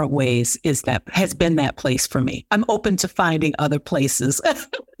different ways, has been that place for me. I'm open to finding other places.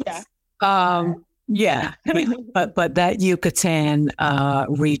 Yeah. But that Yucatan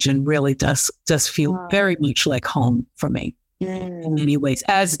region really does feel very much like home for me in many ways,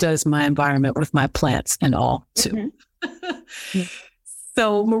 as does my environment with my plants and all too.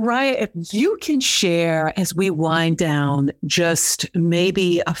 So Mariyah, if you can share, as we wind down, just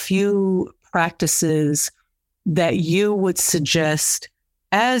maybe a few practices that you would suggest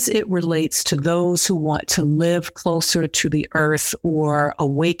as it relates to those who want to live closer to the earth or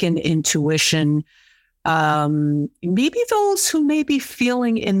awaken intuition, maybe those who may be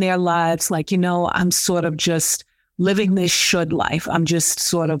feeling in their lives like, I'm sort of just living this should life. I'm just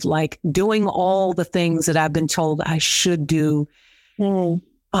sort of like doing all the things that I've been told I should do.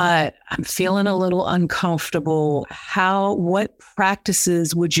 but I'm feeling a little uncomfortable. What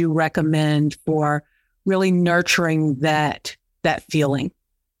practices would you recommend for really nurturing that feeling?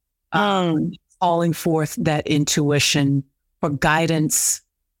 Calling forth that intuition for guidance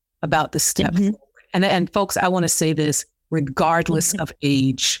about the step forward. And folks, I want to say this, regardless of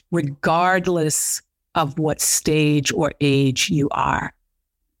age, regardless of what stage or age you are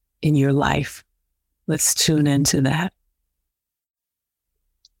in your life, let's tune into that.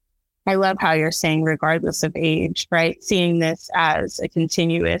 I love how you're saying regardless of age, right? Seeing this as a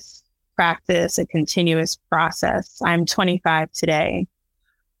continuous practice, a continuous process. I'm 25 today,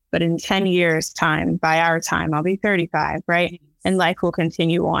 but in 10 years' time, by our time, I'll be 35, right? And life will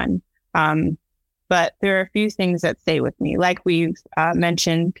continue on. But there are a few things that stay with me, like we've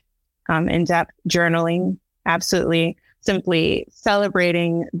mentioned, in-depth journaling, absolutely, simply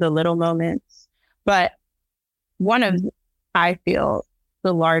celebrating the little moments. But one of, I feel,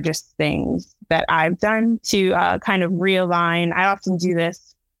 the largest things that I've done to kind of realign, I often do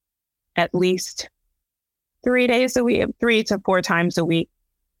this at least 3 days a week, 3 to 4 times a week,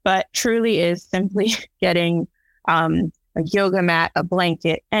 but truly is simply getting a yoga mat, a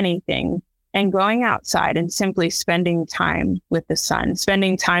blanket, anything, and going outside and simply spending time with the sun,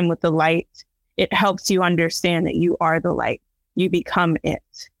 spending time with the light. It helps you understand that you are the light. You become it.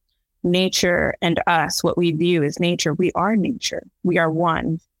 Nature and us, what we view as nature, we are nature. We are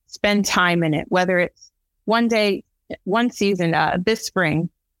one. Spend time in it, whether it's one day, one season, this spring,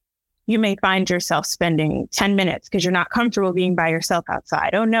 you may find yourself spending 10 minutes because you're not comfortable being by yourself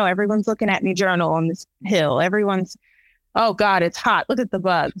outside. Oh no, everyone's looking at me journal on this hill. Everyone's, oh God, it's hot. Look at the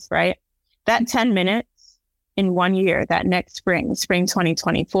bugs, right? That 10 minutes in 1 year, that next spring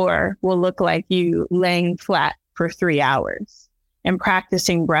 2024, will look like you laying flat for 3 hours and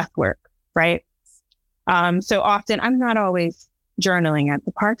practicing breath work, right? So often I'm not always journaling at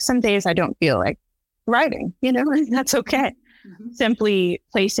the park. Some days I don't feel like writing, that's okay. Simply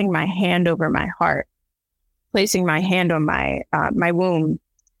placing my hand over my heart, placing my hand on my womb.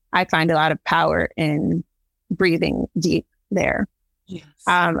 I find a lot of power in breathing deep there. Yes.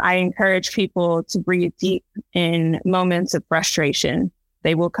 I encourage people to breathe deep in moments of frustration.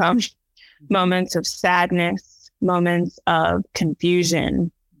 They will come. Moments of sadness, moments of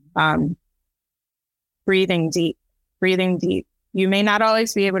confusion, breathing deep. You may not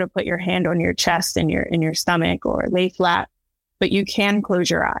always be able to put your hand on your chest and in your stomach or lay flat, but you can close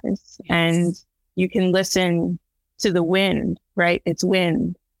your eyes and you can listen to the wind, right? It's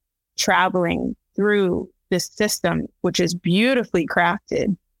wind traveling through this system, which is beautifully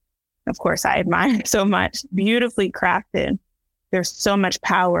crafted. Of course, I admire it so much. Beautifully crafted. There's so much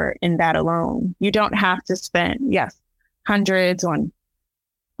power in that alone. You don't have to spend, hundreds on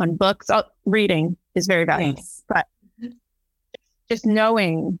books. Reading is very valuable, but just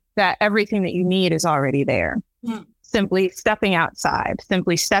knowing that everything that you need is already there. Simply stepping outside,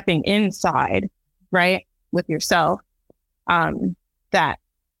 simply stepping inside, right, with yourself, that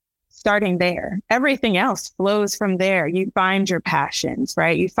starting there, everything else flows from there. You find your passions,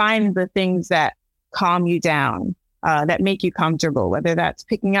 right? You find the things that calm you down, that make you comfortable, whether that's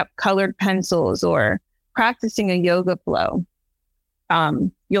picking up colored pencils or practicing a yoga flow.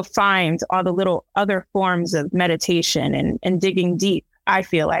 You'll find all the little other forms of meditation and digging deep. I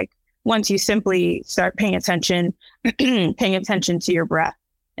feel like once you simply start paying attention to your breath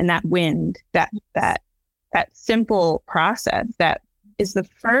and that wind, that simple process that is the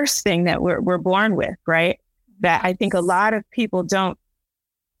first thing that we're born with, right? That I think a lot of people don't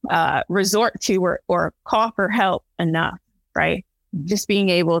resort to or call for help enough, right? Just being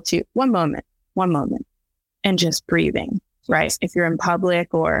able to one moment, and just breathing, right? If you're in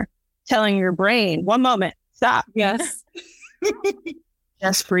public or telling your brain, 1 moment, stop. Yes.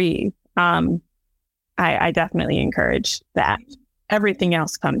 Just breathe. I definitely encourage that. Everything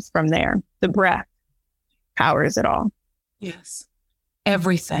else comes from there. The breath powers it all. Yes.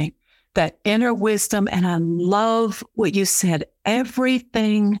 Everything. That inner wisdom. And I love what you said.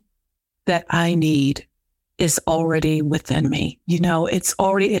 Everything that I need is already within me. It's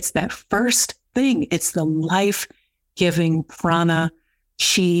that first thing. It's the life-giving prana,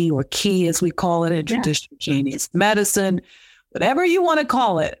 chi, or ki, as we call it in traditional Chinese medicine. Whatever you want to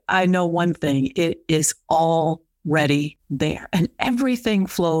call it, I know one thing, it is already there and everything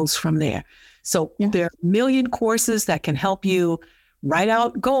flows from there. So there are a million courses that can help you write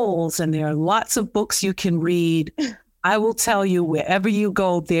out goals and there are lots of books you can read, I will tell you, wherever you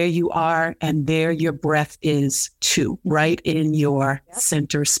go, there you are, and there your breath is too, right in your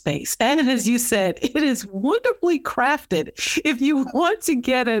center space. And as you said, it is wonderfully crafted. If you want to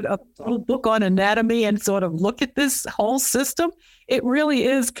get a little book on anatomy and sort of look at this whole system, it really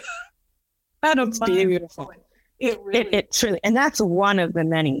is kind of beautiful. It truly, and that's one of the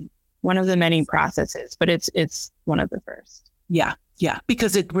many processes, but it's one of the first. Yeah,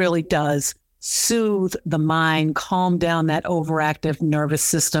 because it really does soothe the mind, calm down that overactive nervous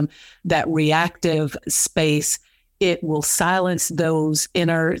system, that reactive space. It will silence those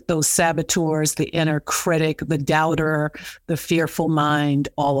saboteurs, the inner critic, the doubter, the fearful mind,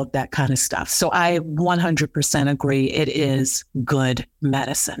 all of that kind of stuff. So I 100% agree. It is good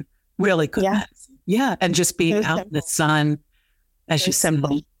medicine, really good medicine. Yeah. And just being out in the sun, as you said,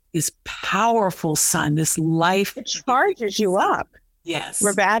 this powerful sun, this life. It charges you up. Yes.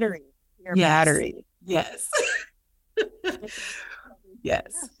 We're battery. Your battery. Yes.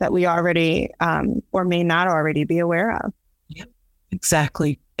 Yes. That we already or may not already be aware of. Yep.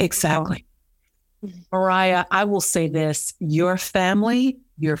 Exactly. Mariyah, I will say this, your family,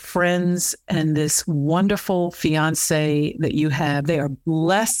 your friends, and this wonderful fiance that you have, they are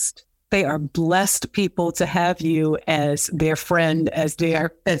blessed. They are blessed people to have you as their friend, as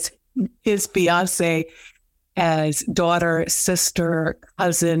his fiance, as daughter, sister,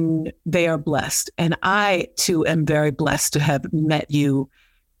 cousin. They are blessed. And I, too, am very blessed to have met you.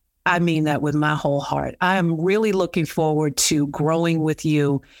 I mean that with my whole heart. I am really looking forward to growing with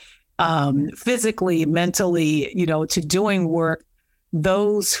you physically, mentally, to doing work.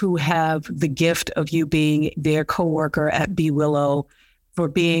 Those who have the gift of you being their coworker at Be Willow, for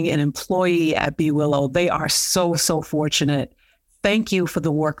being an employee at Be Willow, they are so, so fortunate. Thank you for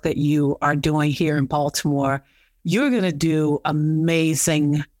the work that you are doing here in Baltimore. You're going to do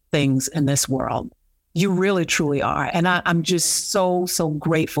amazing things in this world. You really, truly are. And I'm just so, so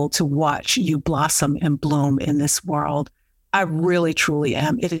grateful to watch you blossom and bloom in this world. I really, truly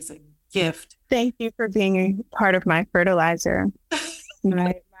am. It is a gift. Thank you for being part of my fertilizer,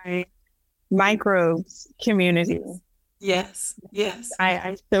 my microbes community. Yes.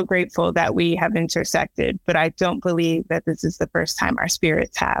 I'm so grateful that we have intersected, but I don't believe that this is the first time our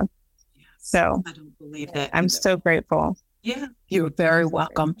spirits have. Yes, so I don't believe that. I'm so grateful. Yeah, you're very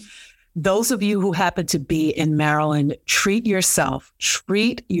welcome. Those of you who happen to be in Maryland, treat yourself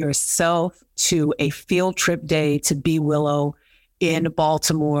to a field trip day to Be Willow in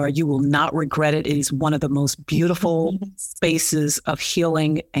Baltimore. You will not regret it. It is one of the most beautiful spaces of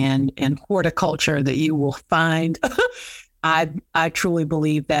healing and horticulture that you will find. I truly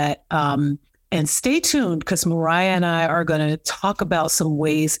believe that. And stay tuned, because Mariyah and I are going to talk about some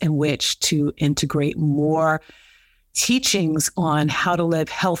ways in which to integrate more teachings on how to live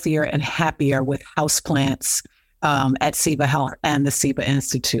healthier and happier with houseplants at SIVA Health and the SIVA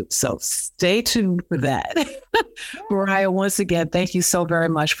Institute. So stay tuned for that. Mariyah, once again, thank you so very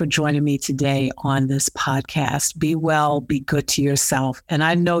much for joining me today on this podcast. Be well, be good to yourself. And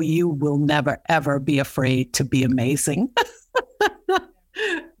I know you will never, ever be afraid to be amazing.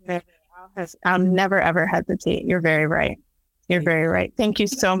 I'll never, ever hesitate. You're very right. You're very right. Thank you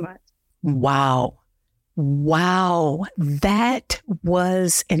so much. Wow. That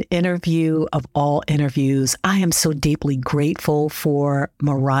was an interview of all interviews. I am so deeply grateful for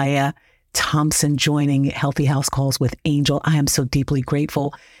Mariyah Thompson joining Healthy House Calls with Angel. I am so deeply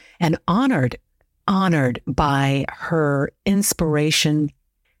grateful and honored by her inspiration,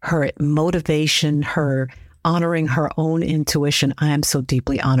 her motivation, her honoring her own intuition. I am so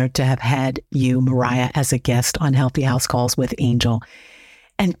deeply honored to have had you, Mariyah, as a guest on Healthy House Calls with Angel.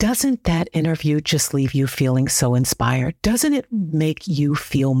 And doesn't that interview just leave you feeling so inspired? Doesn't it make you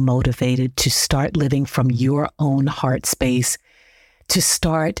feel motivated to start living from your own heart space, to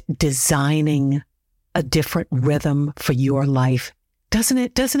start designing a different rhythm for your life? Doesn't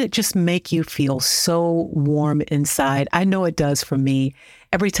it just make you feel so warm inside? I know it does for me.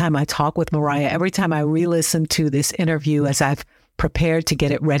 Every time I talk with Mariyah, every time I re-listen to this interview as I've prepared to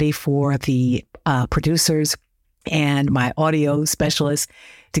get it ready for the producers and my audio specialist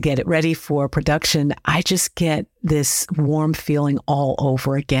to get it ready for production, I just get this warm feeling all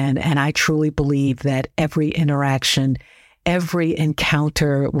over again. And I truly believe that every interaction, every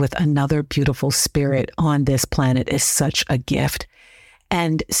encounter with another beautiful spirit on this planet is such a gift.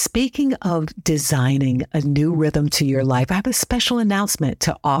 And speaking of designing a new rhythm to your life, I have a special announcement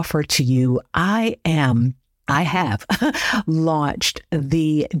to offer to you. I have launched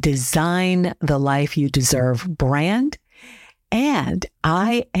the Design the Life You Deserve brand, and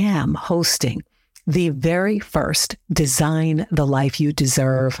I am hosting the very first Design the Life You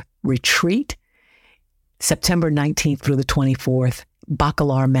Deserve retreat. September 19th through the 24th,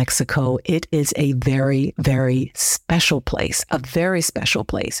 Bacalar, Mexico. It is a very, very special place, a very special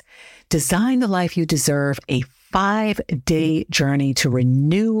place. Design the Life You Deserve, a 5-day journey to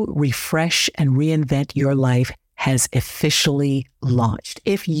renew, refresh, and reinvent your life has officially launched.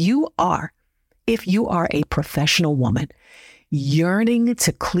 If you are a professional woman yearning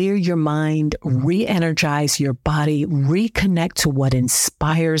to clear your mind, re-energize your body, reconnect to what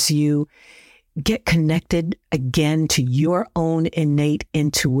inspires you, get connected again to your own innate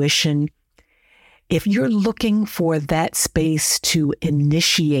intuition, if you're looking for that space to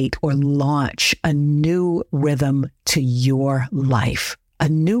initiate or launch a new rhythm to your life, I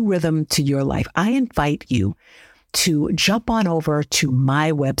invite you to jump on over to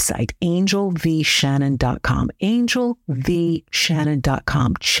my website, angelvshannon.com,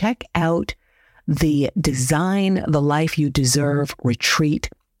 angelvshannon.com. Check out the Design the Life You Deserve retreat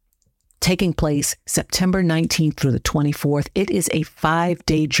taking place September 19th through the 24th. It is a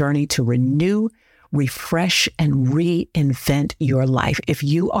 5-day journey to renew, refresh, and reinvent your life. If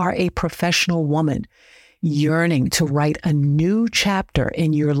you are a professional woman yearning to write a new chapter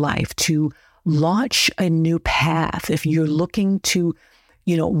in your life, to launch a new path, if you're looking to,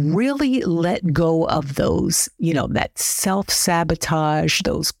 really let go of those, that self-sabotage,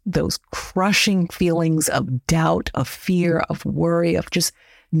 those crushing feelings of doubt, of fear, of worry, of just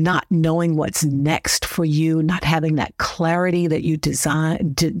not knowing what's next for you, not having that clarity that you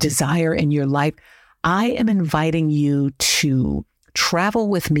desire in your life, I am inviting you to travel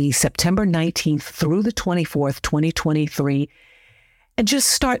with me September 19th through the 24th, 2023, and just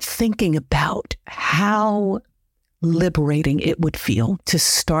start thinking about how liberating it would feel to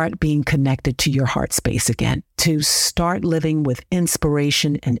start being connected to your heart space again, to start living with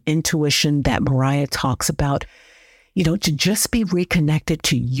inspiration and intuition that Mariyah talks about, to just be reconnected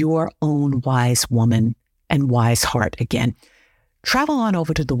to your own wise woman and wise heart again. Travel on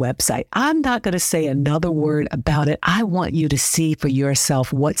over to the website. I'm not going to say another word about it. I want you to see for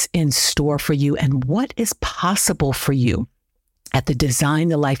yourself what's in store for you and what is possible for you at the Design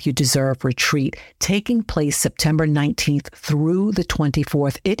the Life You Deserve retreat taking place September 19th through the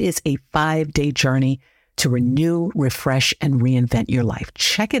 24th. It is a 5-day journey to renew, refresh, and reinvent your life.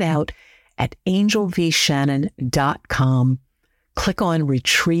 Check it out at angelvshannon.com. Click on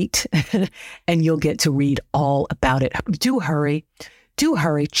retreat and you'll get to read all about it. Do hurry.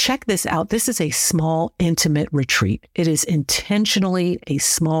 Check this out. This is a small, intimate retreat. It is intentionally a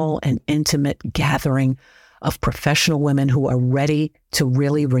small and intimate gathering of professional women who are ready to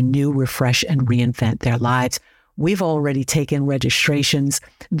really renew, refresh, and reinvent their lives. We've already taken registrations.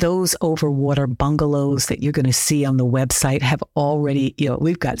 Those overwater bungalows that you're going to see on the website have already,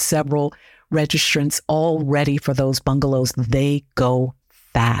 we've got several registrants all ready for those bungalows. They go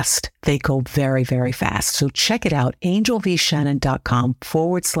fast. They go very, very fast. So check it out,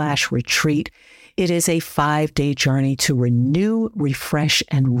 angelvshannon.com/retreat. It is a 5-day journey to renew, refresh,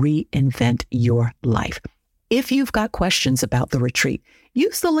 and reinvent your life. If you've got questions about the retreat,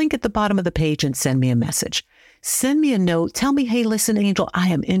 use the link at the bottom of the page and send me a message. Send me a note. Tell me, hey, listen, Angel, I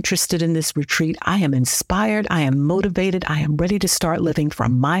am interested in this retreat. I am inspired. I am motivated. I am ready to start living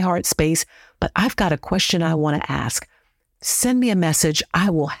from my heart space, but I've got a question I want to ask. Send me a message.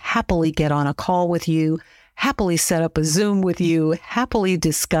 I will happily get on a call with you, happily set up a Zoom with you, happily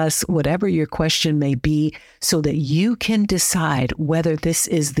discuss whatever your question may be so that you can decide whether this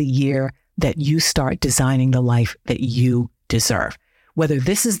is the year that you start designing the life that you deserve. Whether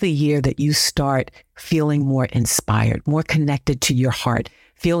this is the year that you start feeling more inspired, more connected to your heart,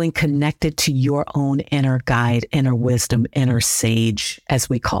 feeling connected to your own inner guide, inner wisdom, inner sage, as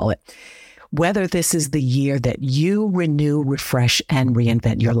we call it. Whether this is the year that you renew, refresh, and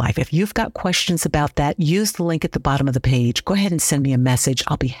reinvent your life. If you've got questions about that, use the link at the bottom of the page. Go ahead and send me a message.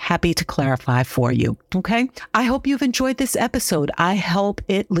 I'll be happy to clarify for you. Okay? I hope you've enjoyed this episode. I hope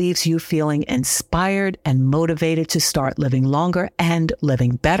it leaves you feeling inspired and motivated to start living longer and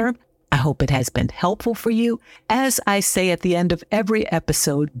living better. I hope it has been helpful for you. As I say at the end of every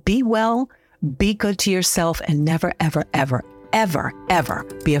episode, be well, be good to yourself, and never, ever, ever, ever, ever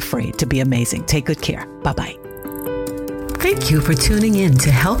be afraid to be amazing. Take good care. Bye-bye. Thank you for tuning in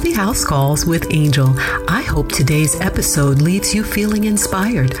to Healthy House Calls with Angel. I hope today's episode leaves you feeling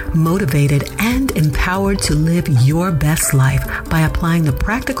inspired, motivated, and empowered to live your best life by applying the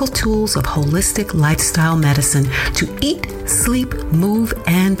practical tools of holistic lifestyle medicine to eat, sleep, move,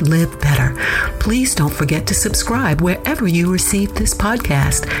 and live better. Please don't forget to subscribe wherever you receive this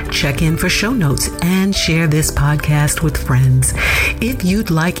podcast. Check in for show notes and share this podcast with friends. If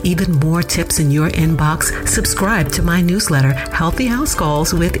you'd like even more tips in your inbox, subscribe to my newsletter newsletter, Healthy House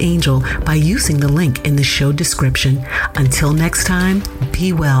Calls with Angel, by using the link in the show description. Until next time,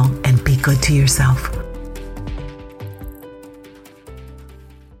 be well and be good to yourself.